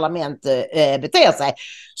gatans parlament beter sig,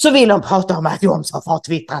 så vill de prata om att Jomshof har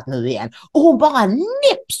twittrat nu igen. Och hon bara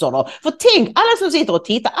näpser då. För tänk, alla som sitter och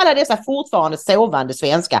tittar, alla dessa fortfarande sovande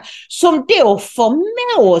svenskar, som då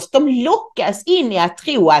förmås, de lockas in i att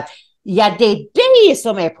tro att det är det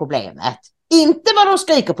som är problemet. Inte vad de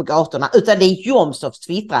skriker på gatorna, utan det är Jomshofs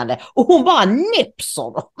twittrande. Och hon bara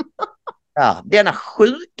näpser dem. Ja, denna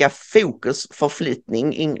sjuka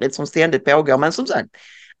fokusförflyttning, Ingrid, som ständigt pågår. Men som sagt,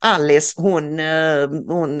 Alice,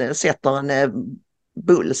 hon sätter en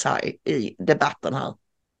bullseye i debatten här.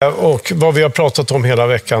 Och vad vi har pratat om hela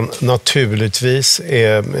veckan naturligtvis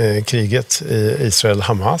är kriget i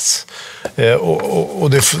Israel-Hamas.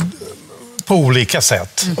 Och det på olika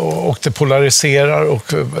sätt. Och det polariserar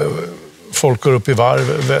och folk går upp i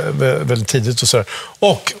varv väldigt tidigt och så där.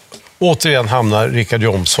 Och återigen hamnar Richard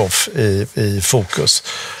Jomshof i fokus.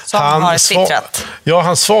 Som har twittrat.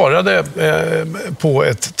 Han svarade på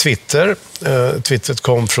ett Twitter. Twittret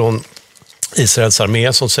kom från Israels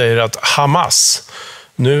armé som säger att Hamas,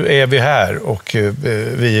 nu är vi här och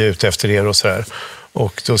vi är ute efter er och så där.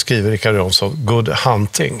 Och då skriver Richard Jomshof, good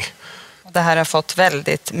hunting. Det här har fått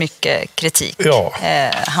väldigt mycket kritik. Ja.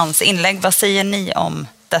 Hans inlägg, vad säger ni om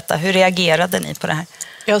detta? Hur reagerade ni på det här?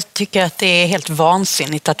 Jag tycker att det är helt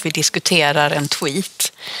vansinnigt att vi diskuterar en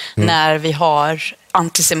tweet när vi har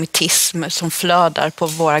antisemitism som flödar på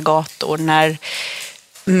våra gator, när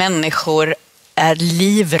människor är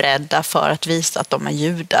livrädda för att visa att de är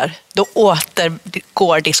judar. Då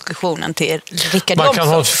återgår diskussionen till Richard Jomshof. Man kan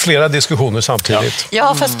ha flera diskussioner samtidigt.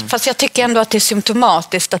 Ja, fast jag tycker ändå att det är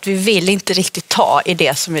symptomatiskt att vi vill inte riktigt ta i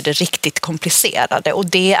det som är det riktigt komplicerade. Och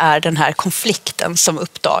det är den här konflikten som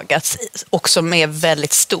uppdagats och som är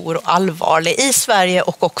väldigt stor och allvarlig i Sverige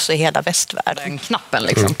och också i hela västvärlden. Den knappen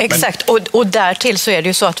liksom. Exakt, och därtill så är det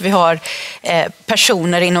ju så att vi har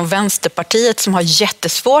personer inom Vänsterpartiet som har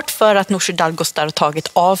jättesvårt för att Nooshi Dadgostar har tagit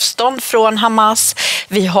avstånd från Hamas.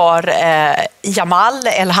 Vi har Jamal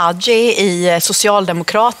El-Haji i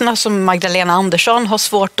Socialdemokraterna som Magdalena Andersson har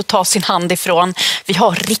svårt att ta sin hand ifrån. Vi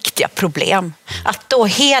har riktiga problem. Att då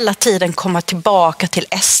hela tiden komma tillbaka till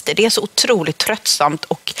SD, det är så otroligt tröttsamt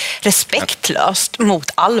och respektlöst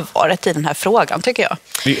mot allvaret i den här frågan, tycker jag.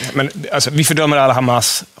 Vi fördömer alla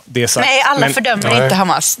Hamas. Nej, alla fördömer inte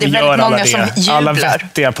Hamas. Det är väldigt många som jublar. Alla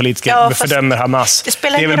vettiga politiker fördömer Hamas. Det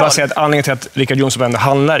spelar ingen roll. Jag vill bara säga att anledningen till att Richard Jomshof ändå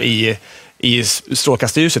handlar i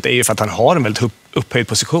strålkastarljuset är ju för att han har en väldigt upphöjd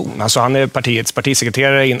position. Alltså han är partiets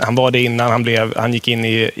partisekreterare, han var det innan han gick in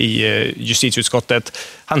i justitieutskottet.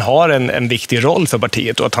 Han har en viktig roll för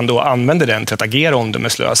partiet, och att han då använder den till att agera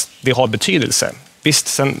omdömeslöst, det har betydelse. Visst,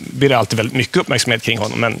 sen blir det alltid väldigt mycket uppmärksamhet kring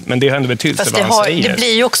honom, men det har ändå betydelse vad han säger. Det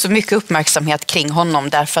blir ju också mycket uppmärksamhet kring honom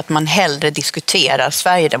därför att man hellre diskuterar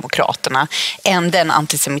Sverigedemokraterna än den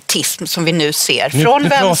antisemitism som vi nu ser från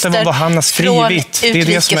vänster, pratar vi om vad han har skrivit. Det är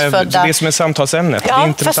det som är samtalsämnet. Ja, det är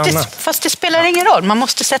inte något annat. Fast det spelar ingen roll. Man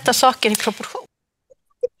måste sätta saker i proportion.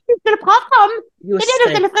 Du skulle prata om. Det är det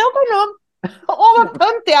du skulle fråga honom. Vad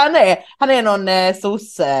töntig han är. Han är någon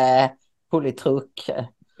politruk.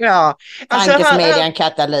 Ja, tankesmedjan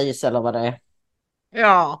Katalys eller vad det är.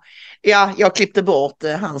 Ja, jag klippte bort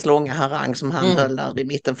hans långa harang som han höll där i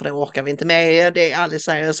mitten, för det orkar vi inte med. Det Alice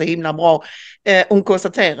säger så himla bra. Hon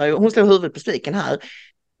konstaterar ju, hon slår huvudet på spiken här.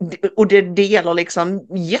 och det gäller liksom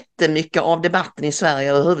jättemycket av debatten i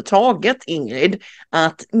Sverige överhuvudtaget, Ingrid,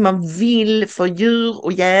 att man vill för djur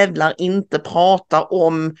och jävlar inte prata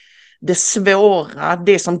om det svåra,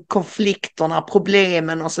 det som konflikterna,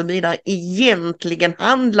 problemen och så vidare egentligen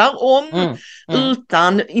handlar om.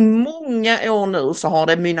 Utan i många år nu så har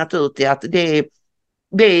det mynnat ut i att det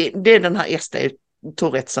är den här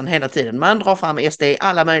SD-tourettesen hela tiden. Man drar fram SD i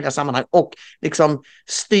alla möjliga sammanhang och liksom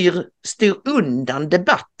styr undan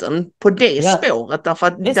debatten på det spåret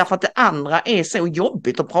därför att det andra är så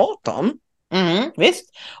jobbigt att prata om. Visst.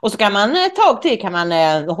 Och så kan man ett tag till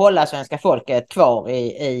hålla svenska folket kvar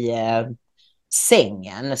i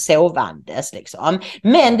sängen sovandes liksom.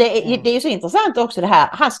 Men det är ju så intressant också det här.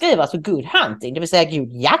 Han skriver alltså good hunting, det vill säga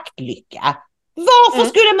god jaktlycka. Varför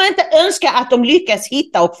skulle man inte önska att de lyckas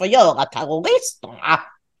hitta och förgöra terroristerna?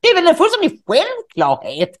 Det är väl en fullständig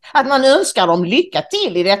självklarhet att man önskar dem lycka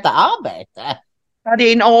till i detta arbete. Ja, det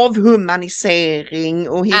är en avhumanisering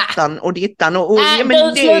och hittan och dittan.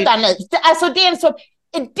 Sluta nu. Alltså den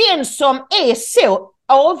som är så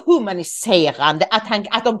avhumaniserande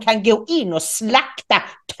att de kan gå in och slakta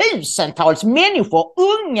tusentals människor,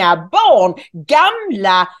 unga, barn,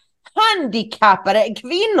 gamla, handikappade,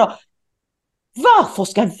 kvinnor. Varför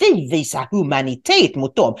ska vi visa humanitet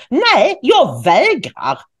mot dem? Nej, jag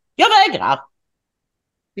vägrar.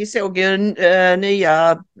 Vi såg ju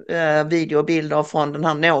nya videobilder från den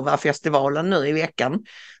här Nova-festivalen nu i veckan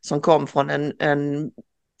som kom från en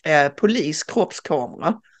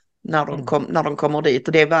poliskroppskamera när de kommer dit.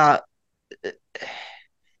 Och det var...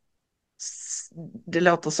 det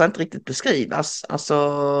låter sig inte riktigt beskrivas.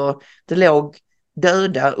 Alltså, det låg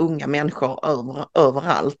döda unga människor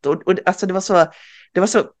överallt. Och alltså det var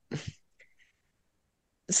så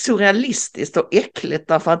surrealistiskt och äckligt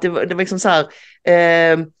därför att det var liksom så här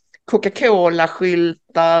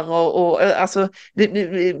Coca-Cola-skyltar och alltså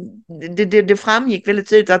det framgick väldigt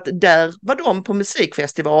tydligt att där var de på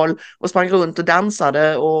musikfestival och sprang runt och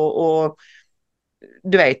dansade och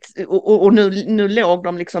du vet, och nu låg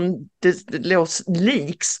de liksom, det låg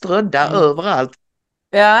likströdda överallt.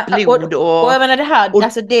 Ja, blod och jag menar det här,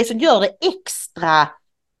 alltså det som gör det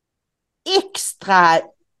extra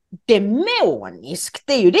demoniskt,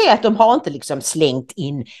 det är ju det att de har inte liksom slängt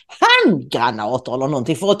in handgranater eller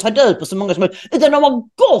någonting för att ta död på så många som möjligt, utan de har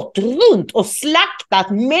gått runt och slaktat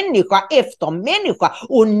människa efter människa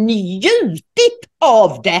och njutit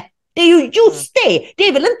av det. Det är ju just det. Det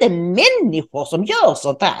är väl inte människor som gör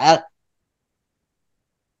sånt här?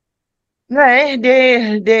 Nej, det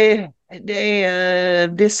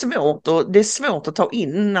är svårt att ta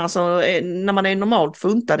in. Alltså, när man är normalt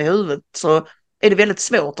funtad i huvudet så är det väldigt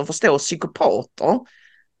svårt att förstå psykopater.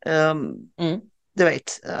 Du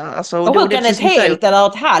vet. Alltså, och hur kan ett helt eller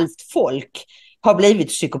ett halvt folk har blivit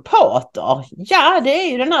psykopater? Ja, det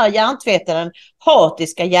är ju den här hjärntvätten, den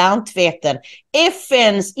hatiska hjärntvätten.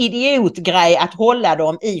 FNs idiotgrej att hålla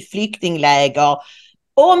dem i flyktingläger.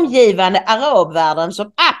 Omgivande arabvärlden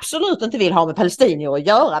som absolut inte vill ha med palestinier att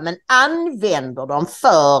göra men använder dem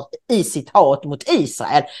i sitt hat mot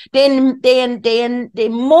Israel. Det är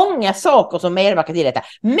många saker som medverkar till detta.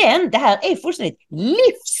 Men det här är fullständigt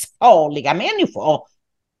livsfarliga människor.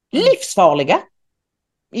 Livsfarliga.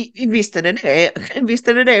 Visst är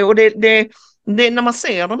det det. Och det när man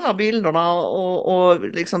ser de här bilderna och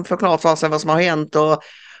liksom förklarat för sig vad som har hänt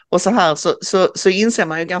och så här så inser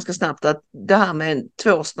man ju ganska snabbt att det här med en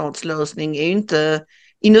tvåstatslösning är ju inte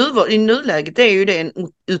i nuläget är ju det en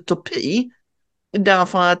utopi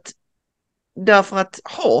därför att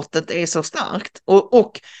hatet är så starkt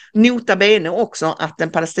och nota bene också att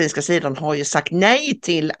den palestinska sidan har ju sagt nej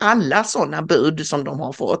till alla sådana bud som de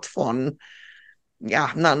har fått från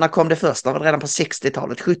när kom det första? Redan på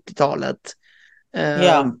 60-talet, 70-talet.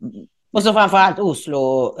 Ja. Och så framförallt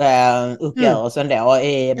Oslo-uppgörelsen då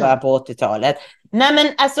i början på 80-talet. Nej men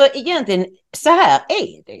alltså egentligen så här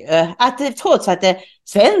är det ju. Att trots att det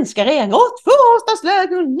svenska regeringen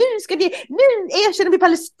tvåstatslösning, nu erkänner vi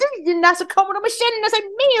Palestina så kommer de att känna sig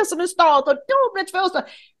mer som en stat och då blir det tvåstat.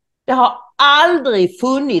 Det har aldrig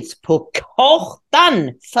funnits på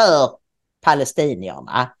kartan för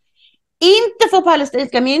palestinierna. Inte för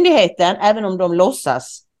palestinska myndigheten, även om de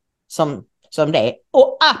låtsas som det,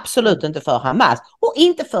 och absolut inte för Hamas och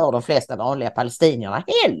inte för de flesta vanliga palestinierna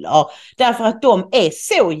heller, därför att de är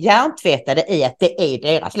så hjärntvättade i att det är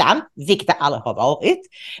deras land, vilket det aldrig har varit,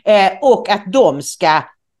 och att de ska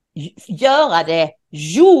göra det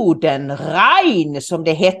judenrein som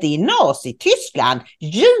det hette i Nazi-Tyskland,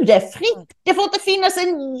 judefritt, det får inte finnas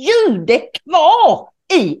en jude kvar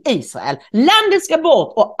i Israel. Landet ska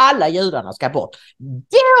bort och alla judarna ska bort.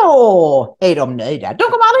 Då är de nöjda. De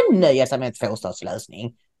kommer aldrig nöja sig med en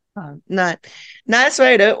tvåstatslösning. Nej, så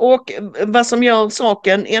är det. Och vad som gör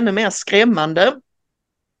saken ännu mer skrämmande,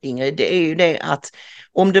 Ingrid, det är ju det att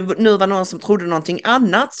om det nu var någon som trodde någonting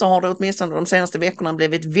annat, så har det åtminstone de senaste veckorna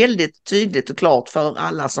blivit väldigt tydligt och klart för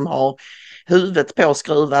alla som har huvudet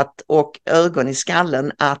påskruvat och ögon i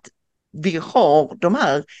skallen att vi har de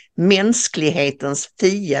här mänsklighetens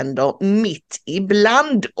fiender mitt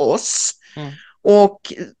ibland oss.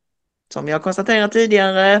 Och som jag konstaterat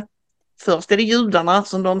tidigare, först är det judarna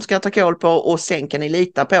som de ska ta koll på, och sen kan ni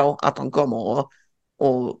lita på att de kommer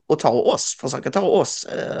och ta oss, försöka ta oss.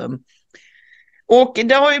 Och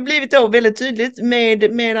det har ju blivit då väldigt tydligt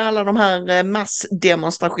med alla de här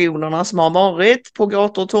massdemonstrationerna som har varit på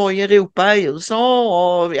gator och torg i Europa, i USA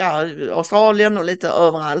och Australien och lite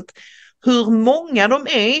överallt. Hur många de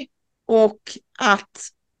är och att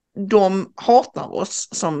de hatar oss,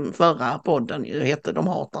 som förra podden ju hette, de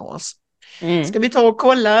hatar oss. Ska vi ta och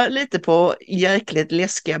kolla lite på jäkligt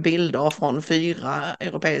läskiga bilder från 4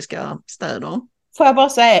 europeiska städer? Får jag bara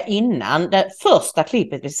säga innan, det första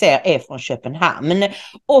klippet vi ser är från Köpenhamn.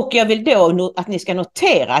 Och jag vill då att ni ska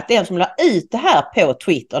notera att den som la ut det här på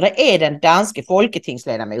Twitter, det är den danske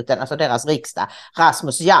folketingsledamoten, alltså deras riksdag,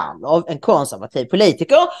 Rasmus Jarlov, en konservativ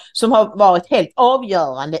politiker som har varit helt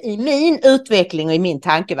avgörande i min utveckling och i min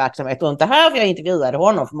tankeverksamhet runt det här. För jag intervjuade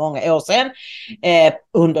honom för många år sedan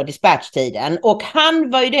under dispatchtiden. Och han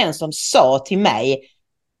var ju den som sa till mig: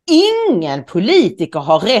 ingen politiker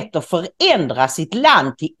har rätt att förändra sitt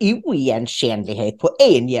land till oigenkännlighet på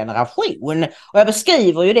en generation. Och jag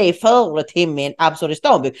beskriver ju det i förordet till min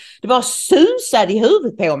Absurdistan-bok. Det var susad i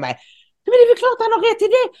huvudet på mig. Men det är väl klart han har rätt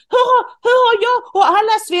till det. Hur har jag och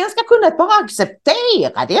alla svenskar kunnat bara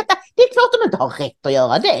acceptera detta? Det är klart de inte har rätt att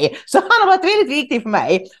göra det. Så han har varit väldigt viktig för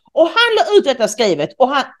mig. Och han la ut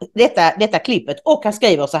detta klippet, och han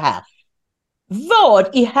skriver så här: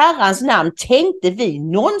 vad i herrans namn tänkte vi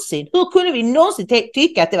någonsin? Hur kunde vi någonsin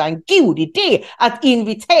tycka att det var en god idé att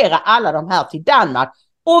invitera alla de här till Danmark?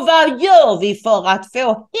 Och vad gör vi för att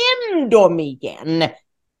få hem dem igen?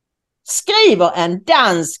 Skriver en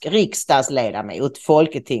dansk riksdagsledamot,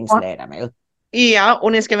 folketingsledamot. Ja,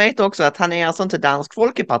 och ni ska veta också att han är alltså inte dansk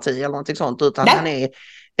folkeparti eller någonting sånt, utan han är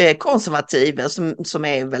konservativ som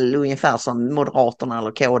är väl ungefär som Moderaterna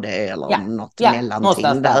eller KD eller något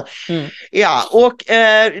mellanting där. Ja, och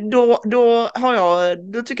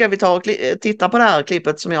då tycker jag vi tar och tittar på det här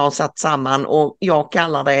klippet som jag har satt samman, och jag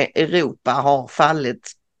kallar det Europa har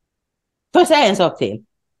fallit. Får jag säga en sak till?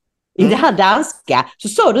 I det här danska så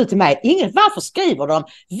sa du till mig: Ingrid, varför skriver de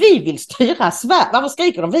varför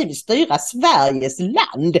skriker de vi vill styra Sveriges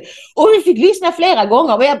land? Och vi fick lyssna flera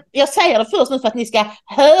gånger, och jag säger det först nu för att ni ska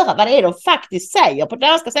höra vad det är de faktiskt säger. På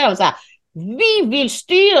danska säger de så här: vi vill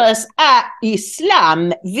styras av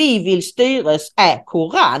islam, vi vill styras av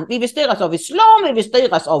Koran, vi vill styras av islam, vi vill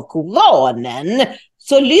styras av Koranen.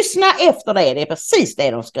 Så lyssna efter det är precis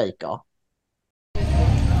det de skriker.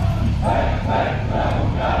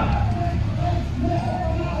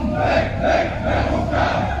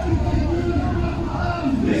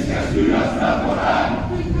 Vi ska styras med Koran.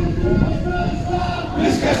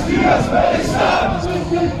 Vi ska styras med islam.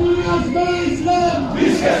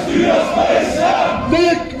 Vi ska styras med islam.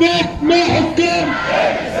 Väck med hukum.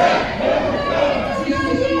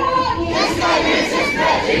 Israel is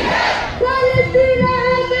Palestina. Palestina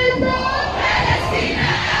är min dag. Palestina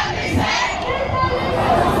är min dag.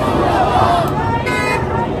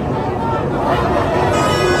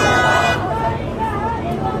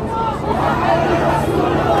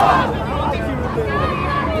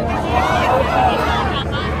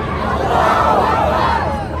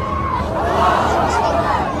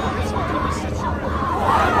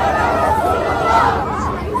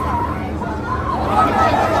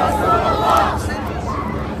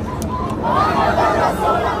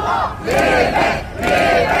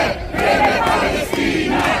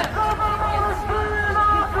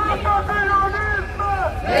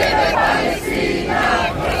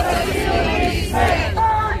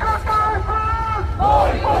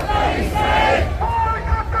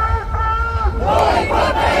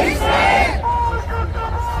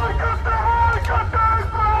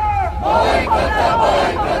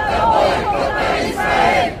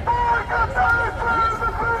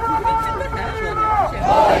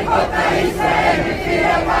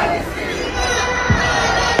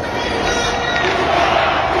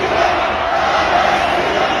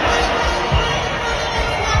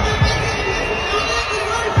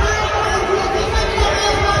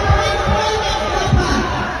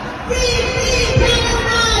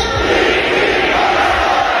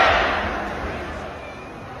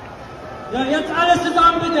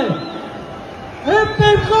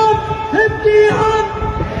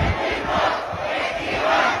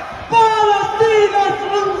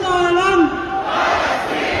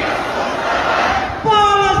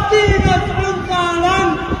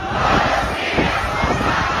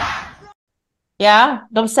 Ja,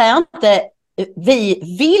 de säger inte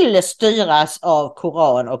vi vill styras av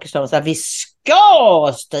Koran och islam, så vi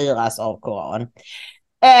ska styras av Koran.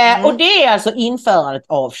 Och det är alltså införandet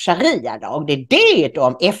av sharia-lag. Det är det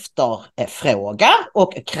de efterfrågar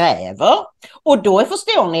och kräver. Och då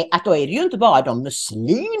förstår ni att då är det ju inte bara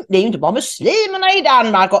det är ju inte bara muslimerna i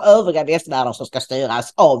Danmark och övriga västvärlden som ska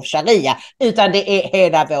styras av sharia, utan det är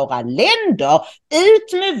hela våra länder.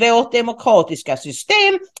 Ut med vårt demokratiska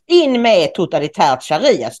system, in med totalitärt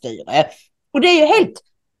sharia-styre. Och det är ju helt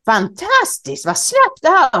fantastiskt vad snabbt det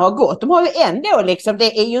här har gått. De har ju ändå liksom,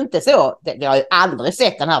 det är ju inte så, jag har ju aldrig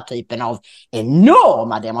sett den här typen av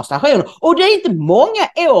enorma demonstrationer. Och det är inte många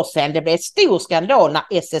år sedan det blev stor skandal när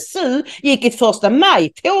SSU gick ett 1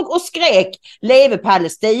 maj-tåg och skrek leve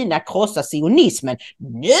Palestina, krossa sionismen.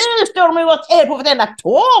 Nu står de ju på vartenda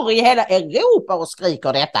torg i hela Europa och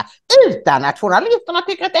skriker detta utan att journalisterna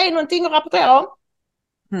tycker att det är någonting att rapportera om.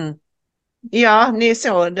 Ja, ni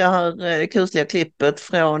såg det här kusliga klippet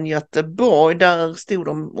från Göteborg. Där stod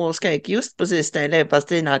de och skrek just precis det. Leve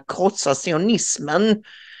Palestina, krossa sionismen.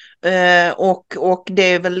 Och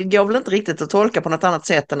det går väl inte riktigt att tolka på något annat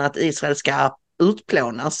sätt än att Israel ska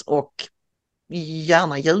utplånas och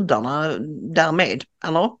gärna judarna därmed,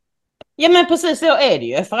 eller? Ja, men precis så är det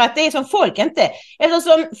ju. För att det är som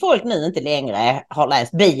eftersom folk nu inte längre har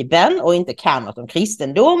läst Bibeln och inte kan något om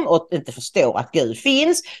kristendom och inte förstår att Gud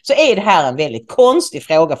finns, så är det här en väldigt konstig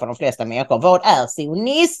fråga för de flesta människor. Vad är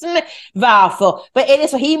sionism? Varför? Vad är det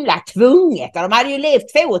så himla tvunget? De hade ju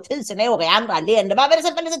levt 2000 år i andra länder. Vad var det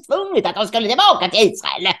så tvunget att de skulle tillbaka till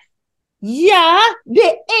Israel? Ja,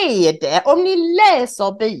 det är det. Om ni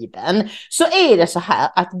läser Bibeln så är det så här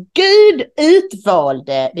att Gud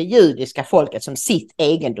utvalde det judiska folket som sitt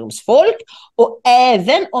egendomsfolk, och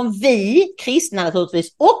även om vi kristna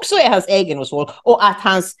naturligtvis också är hans egendomsfolk och att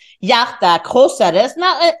hans hjärta krossades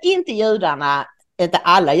när inte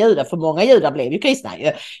alla judar, för många judar blev ju kristna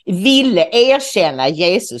ju, ville erkänna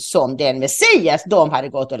Jesus som den Messias de hade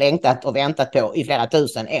gått och längtat och väntat på i flera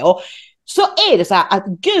tusen år. Så är det så här att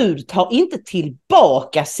Gud tar inte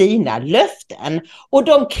tillbaka sina löften. Och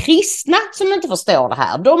de kristna som inte förstår det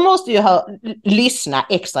här, de måste ju lyssna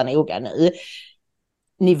extra noga nu.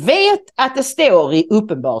 Ni vet att det står i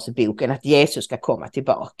Uppenbarelseboken att Jesus ska komma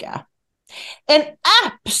tillbaka. En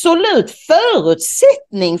absolut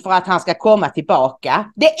förutsättning för att han ska komma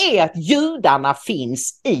tillbaka, det är att judarna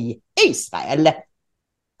finns i Israel.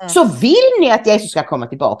 Så vill ni att Jesus ska komma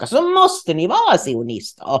tillbaka så måste ni vara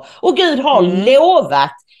sionister. Och Gud har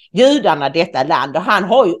lovat judarna detta land, och han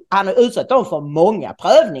har utsatt dem för många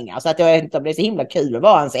prövningar, så att jag vet inte om det är så himla kul att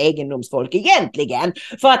vara hans egendomsfolk egentligen.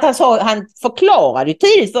 För att han förklarade ju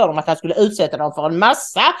tidigt för dem att han skulle utsätta dem för en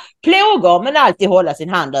massa plågor men alltid hålla sin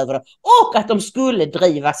hand över dem, och att de skulle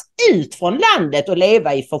drivas ut från landet och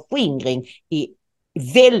leva i förskingring i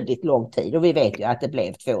väldigt lång tid. Och vi vet ju att det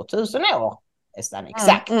blev 2000 år. Nästan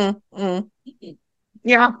exakt.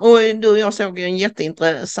 Ja, och du och jag såg ju en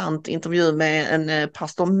jätteintressant intervju med en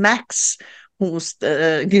pastor Max hos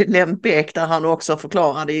Glenn-Beck, där han också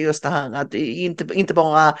förklarade just det här att inte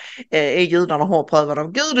bara är judarna hårt prövade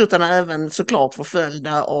av Gud, utan även såklart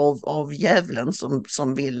förföljda av djävulen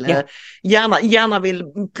som vill gärna vill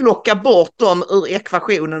plocka bort dem ur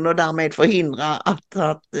ekvationen och därmed förhindra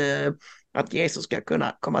att Jesus ska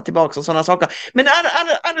kunna komma tillbaka och sådana saker. Men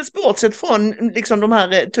alldeles bortsett från liksom de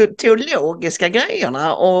här teologiska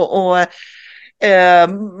grejerna och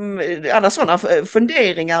alla sådana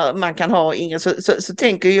funderingar man kan ha, Ingrid, så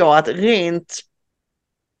tänker jag att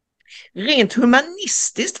rent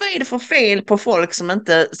humanistiskt, vad är det för fel på folk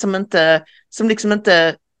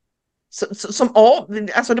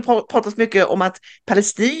alltså det pratas mycket om att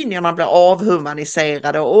palestinierna blir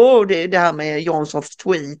avhumaniserade och det här med Johnsons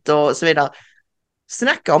tweet och så vidare.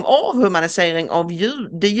 Snacka om avhumanisering av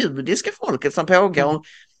det judiska folket som pågår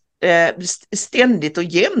ständigt och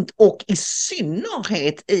jämt, och i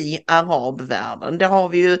synnerhet i arabvärlden. Det har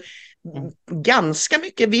vi ju ganska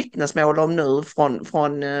mycket vittnesmål om nu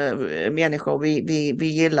från människor vi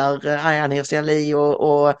gillar, Ayaan Hirsi Ali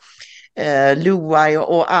och Luai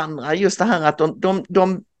och andra, just det här att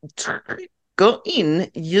de trycker in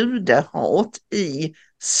judehat i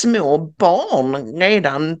små barn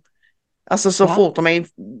redan, alltså så fort de är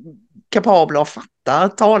kapabla att fatta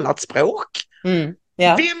talat språk.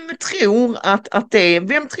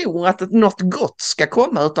 Vem tror att något gott ska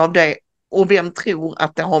komma ut av det, och vem tror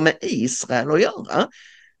att det har med Israel att göra?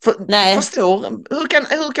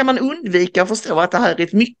 Hur kan man undvika att förstå att det här är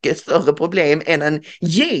ett mycket större problem än en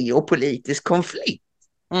geopolitisk konflikt?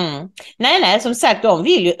 Nej, som sagt, de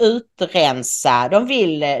vill ju utrensa,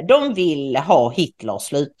 de vill ha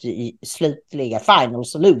Hitlers slutliga final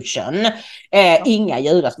solution. Inga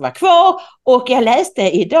judar ska vara kvar. Och jag läste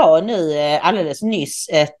idag alldeles nyss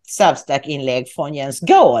ett Substack-inlägg från Jens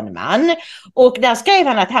Ganman. Och där skrev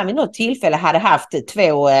han att han vid något tillfälle hade haft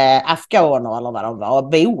 2 afghaner eller vad de var,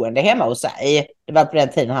 boende hemma hos sig. Det var på den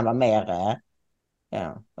tiden han var mer...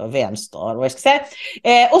 vänster eller vad jag ska säga.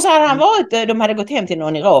 Och så hade han de hade gått hem till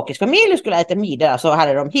någon irakisk familj och skulle äta middag, så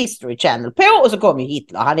hade de History Channel på och så kom ju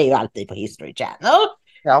Hitler, han är ju alltid på History Channel.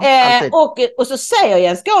 Och så säger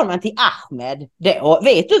Jens Ganman till Ahmed då,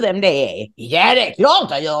 vet du vem det är? Ja, det är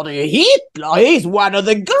klart han gör det ju, Hitler, he's one of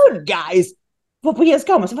the good guys. På Jens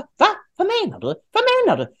Ganman så, vad menar du?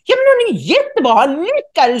 Ja, men han är jättebra, han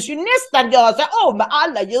lyckades ju nästan göra sig av med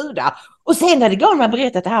alla judar. Och sen hade Ganman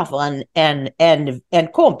berättat det här för en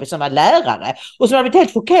kompis som var lärare och som hade blivit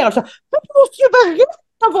helt chockerad och sa, du måste ju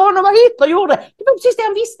berätta för honom vad Hitler gjorde. Det var precis det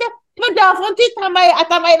han visste. Det var därför han tyckte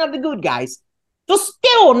att han var en av the good guys.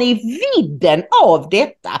 Förstår ni vidden av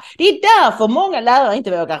detta? Det är därför många lärare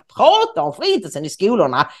inte vågar prata om förintelsen i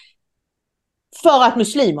skolorna. För att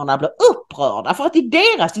muslimerna blir upprörda. För att i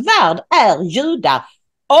deras värld är judar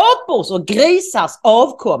apors och grisars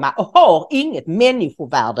avkomma och har inget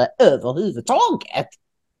människovärde överhuvudtaget.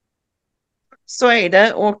 Så är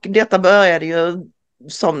det, och detta började ju,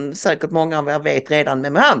 som säkert många av er vet, redan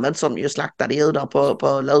med Muhammed, som ju slaktade judar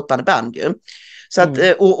på löpande band ju. Så att,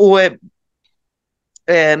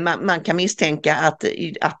 man kan misstänka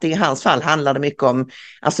att i hans fall handlade mycket om,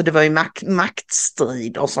 alltså det var ju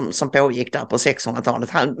maktstrider som pågick där på 600-talet.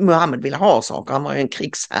 Muhammed ville ha saker, han var ju en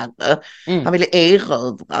krigsherre. Han ville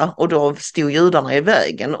erövra och då stod judarna i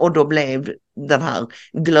vägen och då blev den här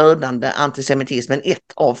glödande antisemitismen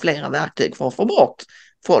ett av flera verktyg för att få bort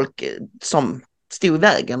folk som stod i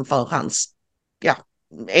vägen för hans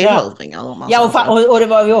erövringar. Och det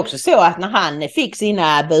var ju också så att när han fick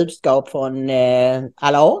sina budskap från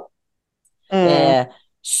Allah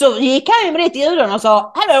så gick han ju med det till judarna och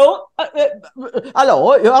sa, hallå,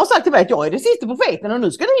 Allah, jag har sagt till mig att jag är den sista profeten och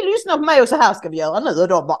nu ska ni lyssna på mig och så här ska vi göra nu. Och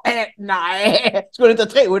de bara, nej, skulle inte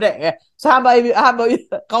tro det. Så han var ju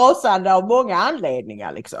rasande av många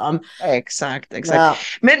anledningar liksom. Exakt. Ja.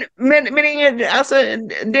 Men inget, alltså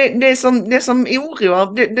det som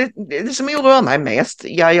oroar mig mest,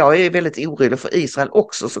 jag är väldigt orolig för Israel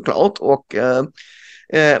också såklart, och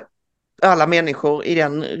alla människor i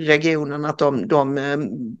den regionen, att de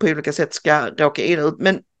på olika sätt ska råka illa ut.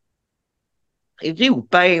 Men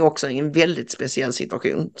Europa är också i en väldigt speciell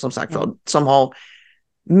situation, som sagt, som har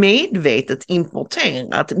medvetet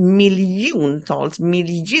importerat miljontals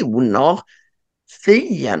miljoner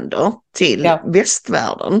fiender till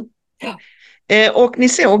västvärlden. Och ni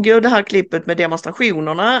såg ju det här klippet med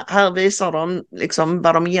demonstrationerna. Här visar de liksom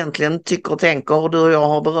vad de egentligen tycker och tänker, och du och jag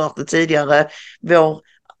har berört det tidigare. Vår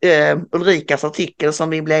Ulrikas artikel som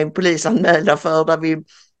vi blev polisanmälda för,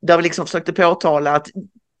 där vi liksom försökte påtala att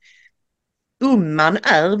umman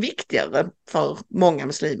är viktigare för många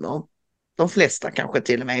muslimer, de flesta kanske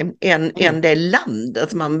till och med, än det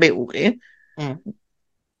landet man bor i.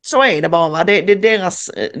 Så är det bara. Det deras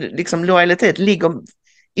liksom lojalitet ligger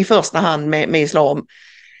i första hand med islam.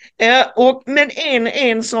 Men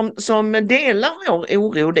en som delar vår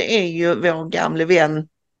oro, det är ju vår gamle vän,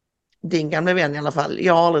 din gamla vän i alla fall,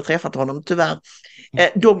 jag har aldrig träffat honom tyvärr,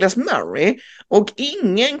 Douglas Murray, och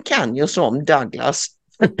ingen kan ju som Douglas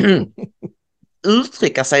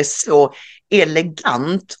uttrycka sig så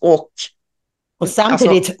elegant och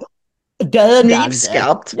samtidigt dödande.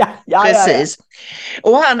 Knivskarpt. Precis.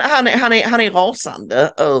 Och han är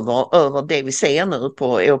rasande över det vi ser nu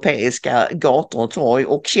på europeiska gator och torg,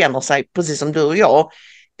 och känner sig precis som du och jag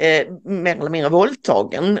mer eller mindre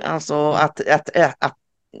våldtagen. Alltså att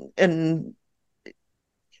en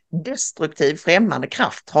destruktiv främmande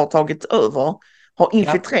kraft har tagit över, har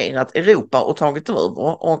infiltrerat Europa och tagit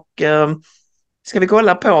över. Och ska vi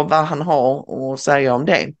kolla på vad han har att säga om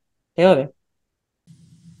det? Det gör vi.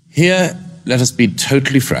 Here, let us be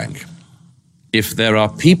totally frank. If there are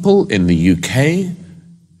people in the UK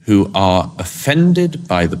who are offended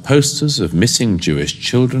by the posters of missing Jewish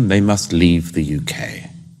children, they must leave the UK.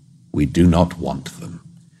 We do not want them.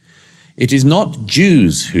 It is not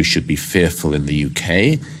Jews who should be fearful in the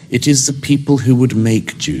UK, it is the people who would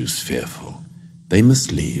make Jews fearful. They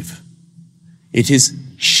must leave. It is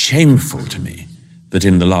shameful to me that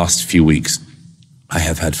in the last few weeks I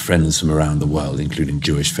have had friends from around the world, including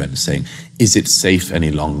Jewish friends, saying, is it safe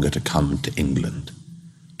any longer to come to England,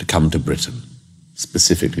 to come to Britain,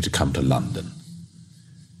 specifically to come to London?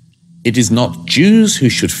 It is not Jews who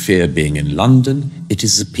should fear being in London, it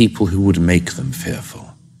is the people who would make them fearful.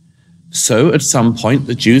 So at some point,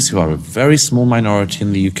 the Jews, who are a very small minority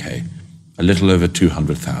in the UK, a little over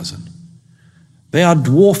 200,000, they are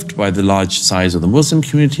dwarfed by the large size of the Muslim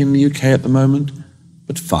community in the UK at the moment,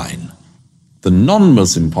 but fine. The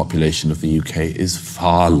non-Muslim population of the UK is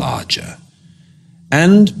far larger.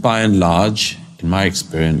 And by and large, in my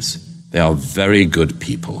experience, they are very good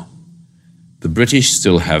people. The British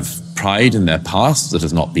still have pride in their past that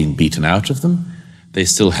has not been beaten out of them. They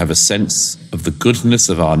still have a sense of the goodness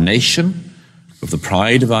of our nation, of the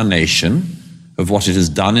pride of our nation, of what it has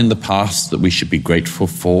done in the past that we should be grateful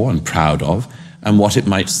for and proud of, and what it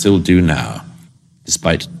might still do now.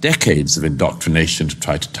 Despite decades of indoctrination to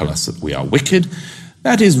try to tell us that we are wicked,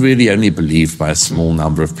 that is really only believed by a small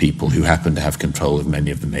number of people who happen to have control of many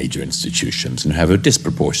of the major institutions and who have a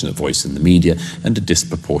disproportionate voice in the media and a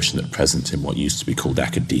disproportionate presence in what used to be called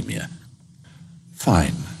academia.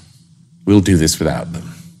 Fine. We'll do this without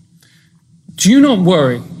them. Do you not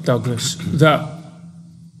worry, Douglas, that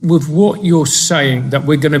with what you're saying, that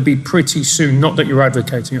we're going to be pretty soon, not that you're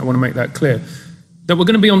advocating, I want to make that clear, that we're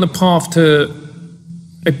going to be on the path to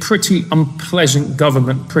a pretty unpleasant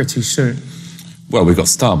government pretty soon? Well, we've got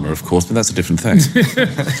Starmer, of course, but that's a different thing.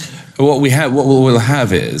 What we'll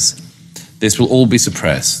have is, this will all be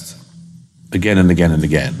suppressed again and again and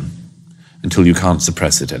again until you can't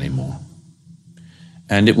suppress it anymore.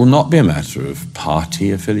 And it will not be a matter of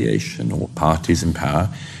party affiliation or parties in power.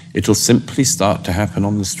 It will simply start to happen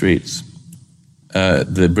on the streets.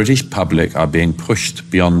 The British public are being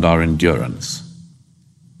pushed beyond our endurance.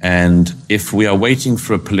 And if we are waiting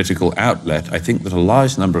for a political outlet, I think that a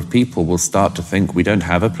large number of people will start to think we don't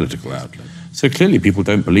have a political outlet. So clearly people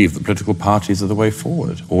don't believe that political parties are the way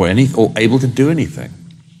forward or able to do anything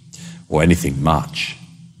or anything much.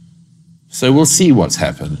 So we'll see what's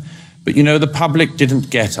happened. But you know, the public didn't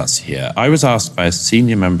get us here. I was asked by a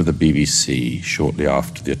senior member of the BBC shortly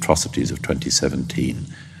after the atrocities of 2017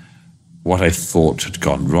 what I thought had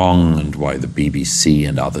gone wrong and why the BBC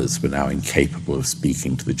and others were now incapable of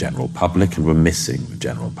speaking to the general public and were missing the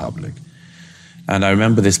general public. And I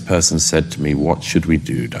remember this person said to me, "What should we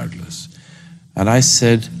do, Douglas?" And I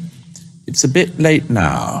said, "It's a bit late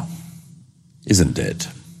now, isn't it?"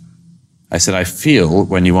 I said, "I feel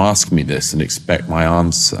when you ask me this and expect my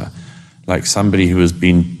answer like somebody who has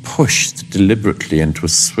been pushed deliberately into a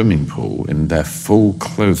swimming pool in their full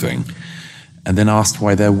clothing and then asked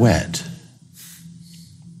why they're wet.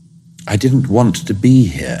 I didn't want to be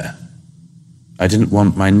here. I didn't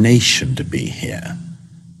want my nation to be here.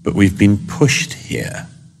 But we've been pushed here.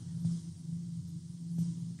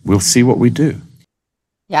 We'll see what we do."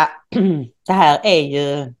 Ja, det här är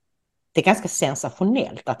ju... Det är ganska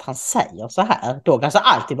sensationellt att han säger så här. Douglas har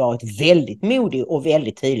alltid varit väldigt modig och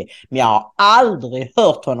väldigt tydlig. Men jag har aldrig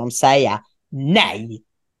hört honom säga nej,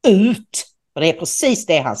 ut. För det är precis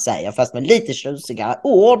det han säger, fast med lite tjusigare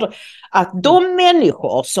ord. Att de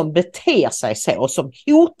människor som beter sig så, som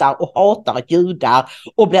hotar och hatar judar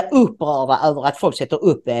och blir upprörda över att folk sätter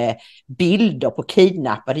upp bilder på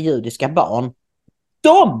kidnappade judiska barn,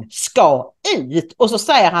 de ska ut. Och så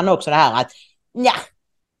säger han också det här att ja,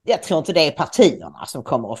 jag tror inte det är partierna som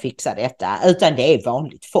kommer att fixa detta, utan det är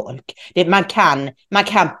vanligt folk.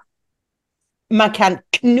 Man kan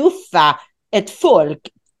knuffa ett folk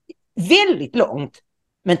väldigt långt,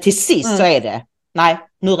 men till sist så är det, nej,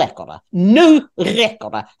 nu räcker det. Nu räcker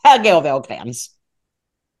det. Här går vår gräns.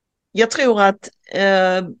 Jag tror att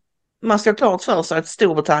man ska ha klart för sig att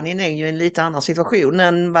Storbritannien är ju en lite annan situation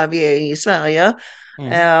än vad vi är i Sverige.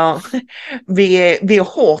 Vi är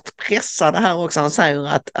hårt pressade här också. Han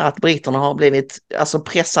säger att britterna har blivit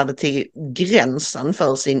pressade till gränsen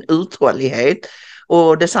för sin uthållighet.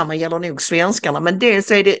 Och detsamma gäller nog svenskarna. Men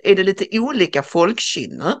dels är det lite olika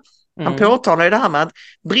folkkynne. Han påtalar ju det här med att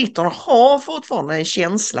britterna har fortfarande en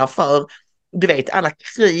känsla för, du vet, alla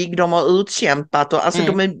krig de har utkämpat. Och,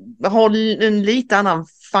 de har en lite annan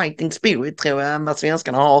fighting spirit, tror jag, än vad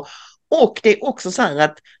svenskarna har. Och det är också så här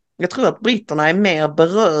att jag tror att britterna är mer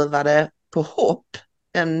berövade på hopp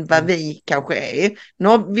än vad vi kanske är.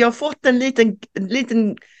 Vi har fått en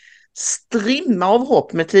liten strimma av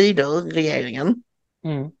hopp med regeringen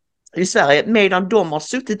i Sverige, medan de har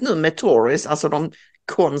suttit nu med Tories, alltså de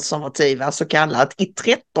konservativa så kallat, i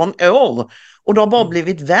 13 år. Och det har bara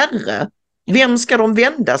blivit värre. Vem ska de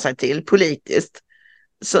vända sig till politiskt?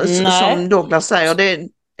 Som Douglas säger,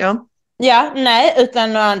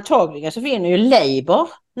 utan antagligen så vinner ju Labour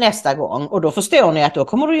nästa gång, och då förstår ni att då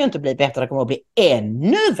kommer det ju inte bli bättre, det kommer att bli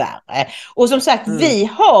ännu värre. Och som sagt, vi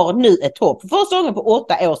har nu ett hopp. För första gången på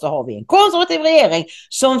 8 år så har vi en konservativ regering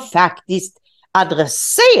som faktiskt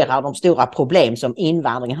adresserar de stora problem som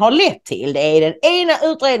invandringen har lett till. Det är den ena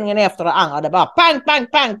utredningen efter den andra. Det är bara pang, pang,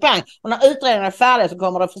 pang, pang. Och när utredningen är färdig så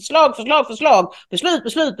kommer det förslag,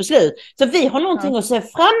 beslut. Så vi har någonting att se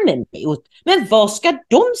fram emot. Men vad ska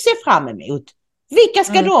de se fram emot? Vilka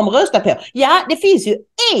ska de rösta på? Ja, det finns ju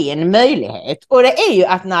en möjlighet. Och det är ju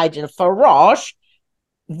att Nigel Farage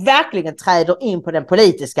verkligen träder in på den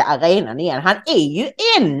politiska arenan igen. Han är ju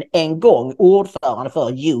en gång ordförande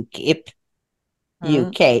för UKIP.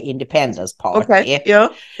 UK Independence Party. Okay.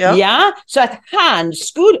 Ja, så att han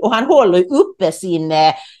skulle, och han håller uppe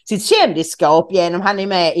sitt kändisskap genom, han är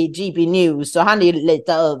med i GB News och han är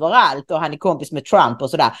lite överallt och han är kompis med Trump och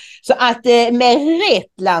sådär. Så att med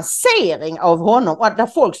rätt lansering av honom, och där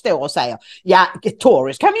folk står och säger, ja,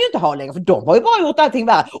 Tories kan vi ju inte ha längre för de har ju bara gjort allting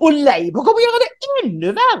värre och Labour kommer göra det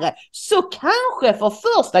ännu värre. Så kanske för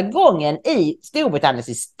första gången i Storbritanniens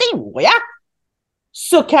historia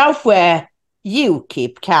så kanske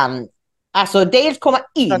UKIP kan alltså dels komma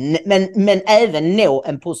in men även nå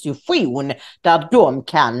en position där de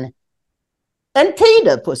kan, en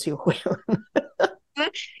tiderposition.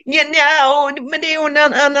 Men det är ju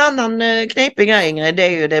en annan knepig grej. Det är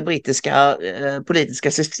ju det brittiska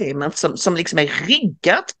politiska systemet som liksom är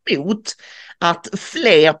riggat mot att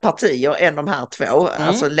fler partier än de här två,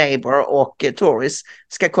 alltså Labour och Tories,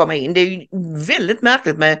 ska komma in. Det är ju väldigt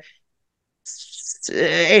märkligt med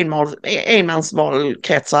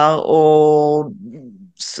enmansvalkretsar och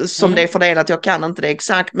som det är fördelat, jag kan inte det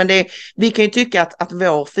exakt, men vi kan ju tycka att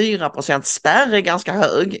vår 4% spärr är ganska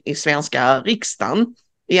hög i svenska riksdagen.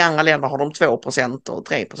 I andra länder har de 2% och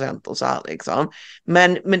 3% och så här liksom.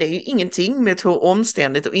 Men det är ju ingenting med hur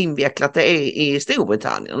omständigt och invecklat det är i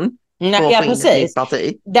Storbritannien. Nej, ja, precis.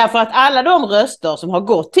 Därför att alla de röster som har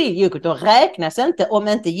gått till UKIP, de räknas inte om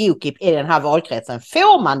inte UKIP i den här valkretsen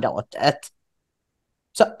får mandatet.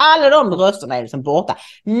 Så alla de rösterna är liksom borta.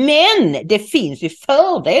 Men det finns ju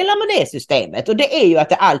fördelar med det systemet. Och det är ju att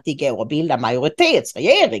det alltid går att bilda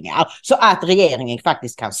majoritetsregeringar. Så att regeringen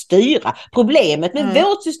faktiskt kan styra. Problemet med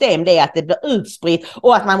vårt system är att det blir utspritt.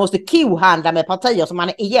 Och att man måste kohandla med partier som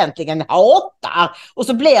man egentligen hatar. Och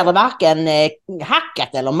så blir det varken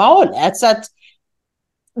hackat eller malet. Så att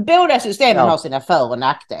båda systemen har sina för- och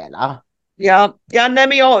nackdelar. Ja, nej, men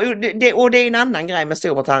det är en annan grej med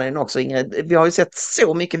Storbritannien också, Ingrid. Vi har ju sett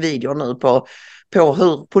så mycket videor nu på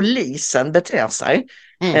hur polisen beter sig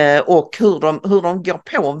och hur de går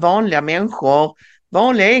på vanliga människor,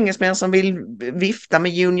 vanliga engelsmän som vill vifta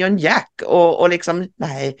med Union Jack och liksom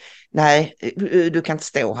nej, du kan inte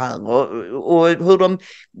stå här och hur de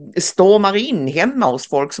stormar in hemma hos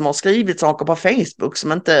folk som har skrivit saker på Facebook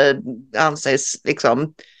som inte anses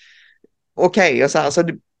liksom okej, och så här, så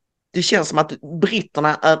det känns som att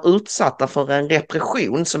britterna är utsatta för en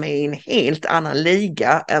repression som är i en helt annan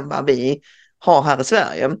liga än vad vi har här i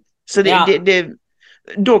Sverige. Så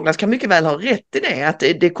Douglas kan mycket väl ha rätt i det, att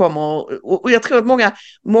det kommer, och jag tror att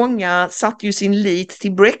många satt ju sin lit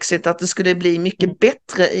till Brexit, att det skulle bli mycket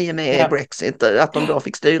bättre i och med Brexit, att de då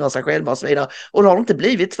fick styra sig själva och så vidare. Och det har inte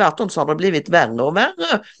blivit, tvärtom så har det blivit värre och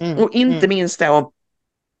värre. Och inte minst då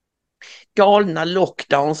galna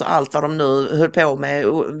lockdowns och allt vad de nu höll på med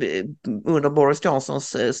under Boris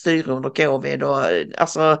Johnsons styre under covid. Och,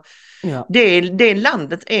 alltså, det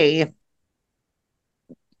landet är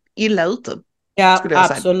illa ute. Ja,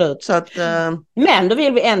 absolut. Så att, men då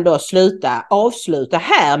vill vi ändå avsluta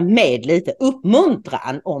här med lite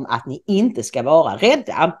uppmuntran om att ni inte ska vara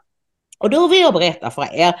rädda. Och då vill jag berätta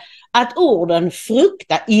för er att orden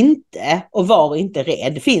frukta inte och var inte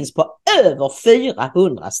rädd finns på över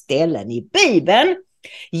 400 ställen i Bibeln.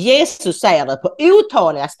 Jesus säger det på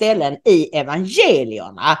otaliga ställen i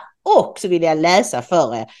evangelierna. Och så vill jag läsa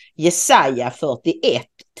för er Jesaja 41,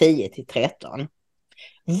 10-13.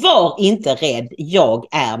 Var inte rädd, jag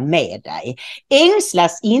är med dig.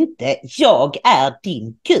 Ängslas inte, jag är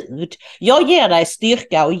din Gud. Jag ger dig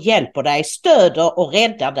styrka och hjälper dig, stöder och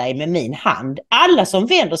räddar dig med min hand. Alla som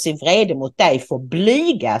vänder sin vrede mot dig får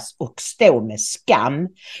blygas och stå med skam.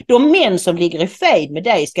 De män som ligger i fejd med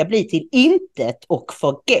dig ska bli till intet och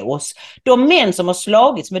förgås. De män som har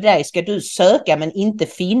slagits med dig ska du söka men inte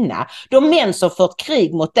finna. De män som fört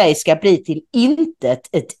krig mot dig ska bli till intet,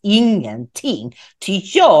 ett ingenting. Ty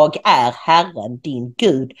jag är Herren din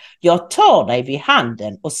Gud. Jag tar dig vid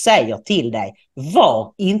handen och säger till dig,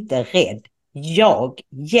 var inte rädd. Jag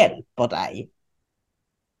hjälper dig.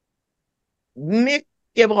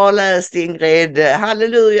 Mycket bra läst, Ingrid.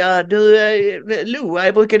 Halleluja.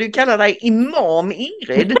 Loa, brukar du kalla dig imam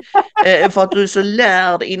Ingrid för att du är så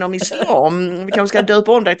lärd inom islam. Vi kanske ska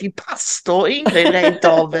döpa om dig till pastor Ingrid rent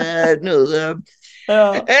av nu.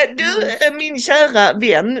 Ja. Du, min kära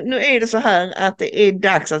vän, nu är det så här att det är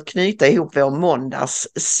dags att knyta ihop vår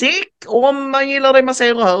måndagssäck. Om man gillar det man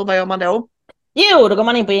ser och hör, vad gör man då? Jo, då går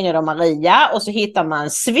man in på Ingrid och Maria och så hittar man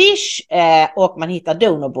Swish och man hittar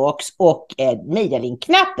Donorbox och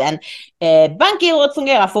Medialink-knappen. Bankgirot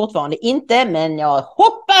fungerar fortfarande inte, men jag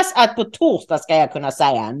hoppas att på torsdag ska jag kunna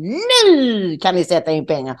säga nu kan ni sätta in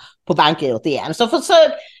pengar på bankgirot igen. Så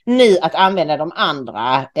försök nu att använda de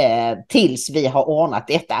andra tills vi har ordnat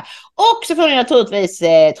detta. Och så får ni naturligtvis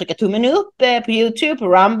trycka tummen upp på YouTube, på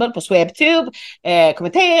Rumble, på Swebtube,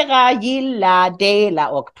 kommentera, gilla, dela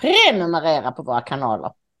och prenumerera på våra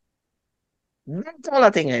kanaler.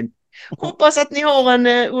 Talat Ingrid. Hoppas att ni har en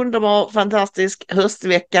underbar, fantastisk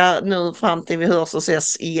höstvecka nu fram till vi hörs och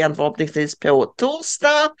ses igen förhoppningsvis på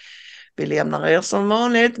torsdag. Vi lämnar er som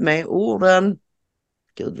vanligt med orden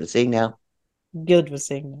Gud välsigne. Gud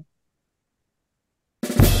välsigne.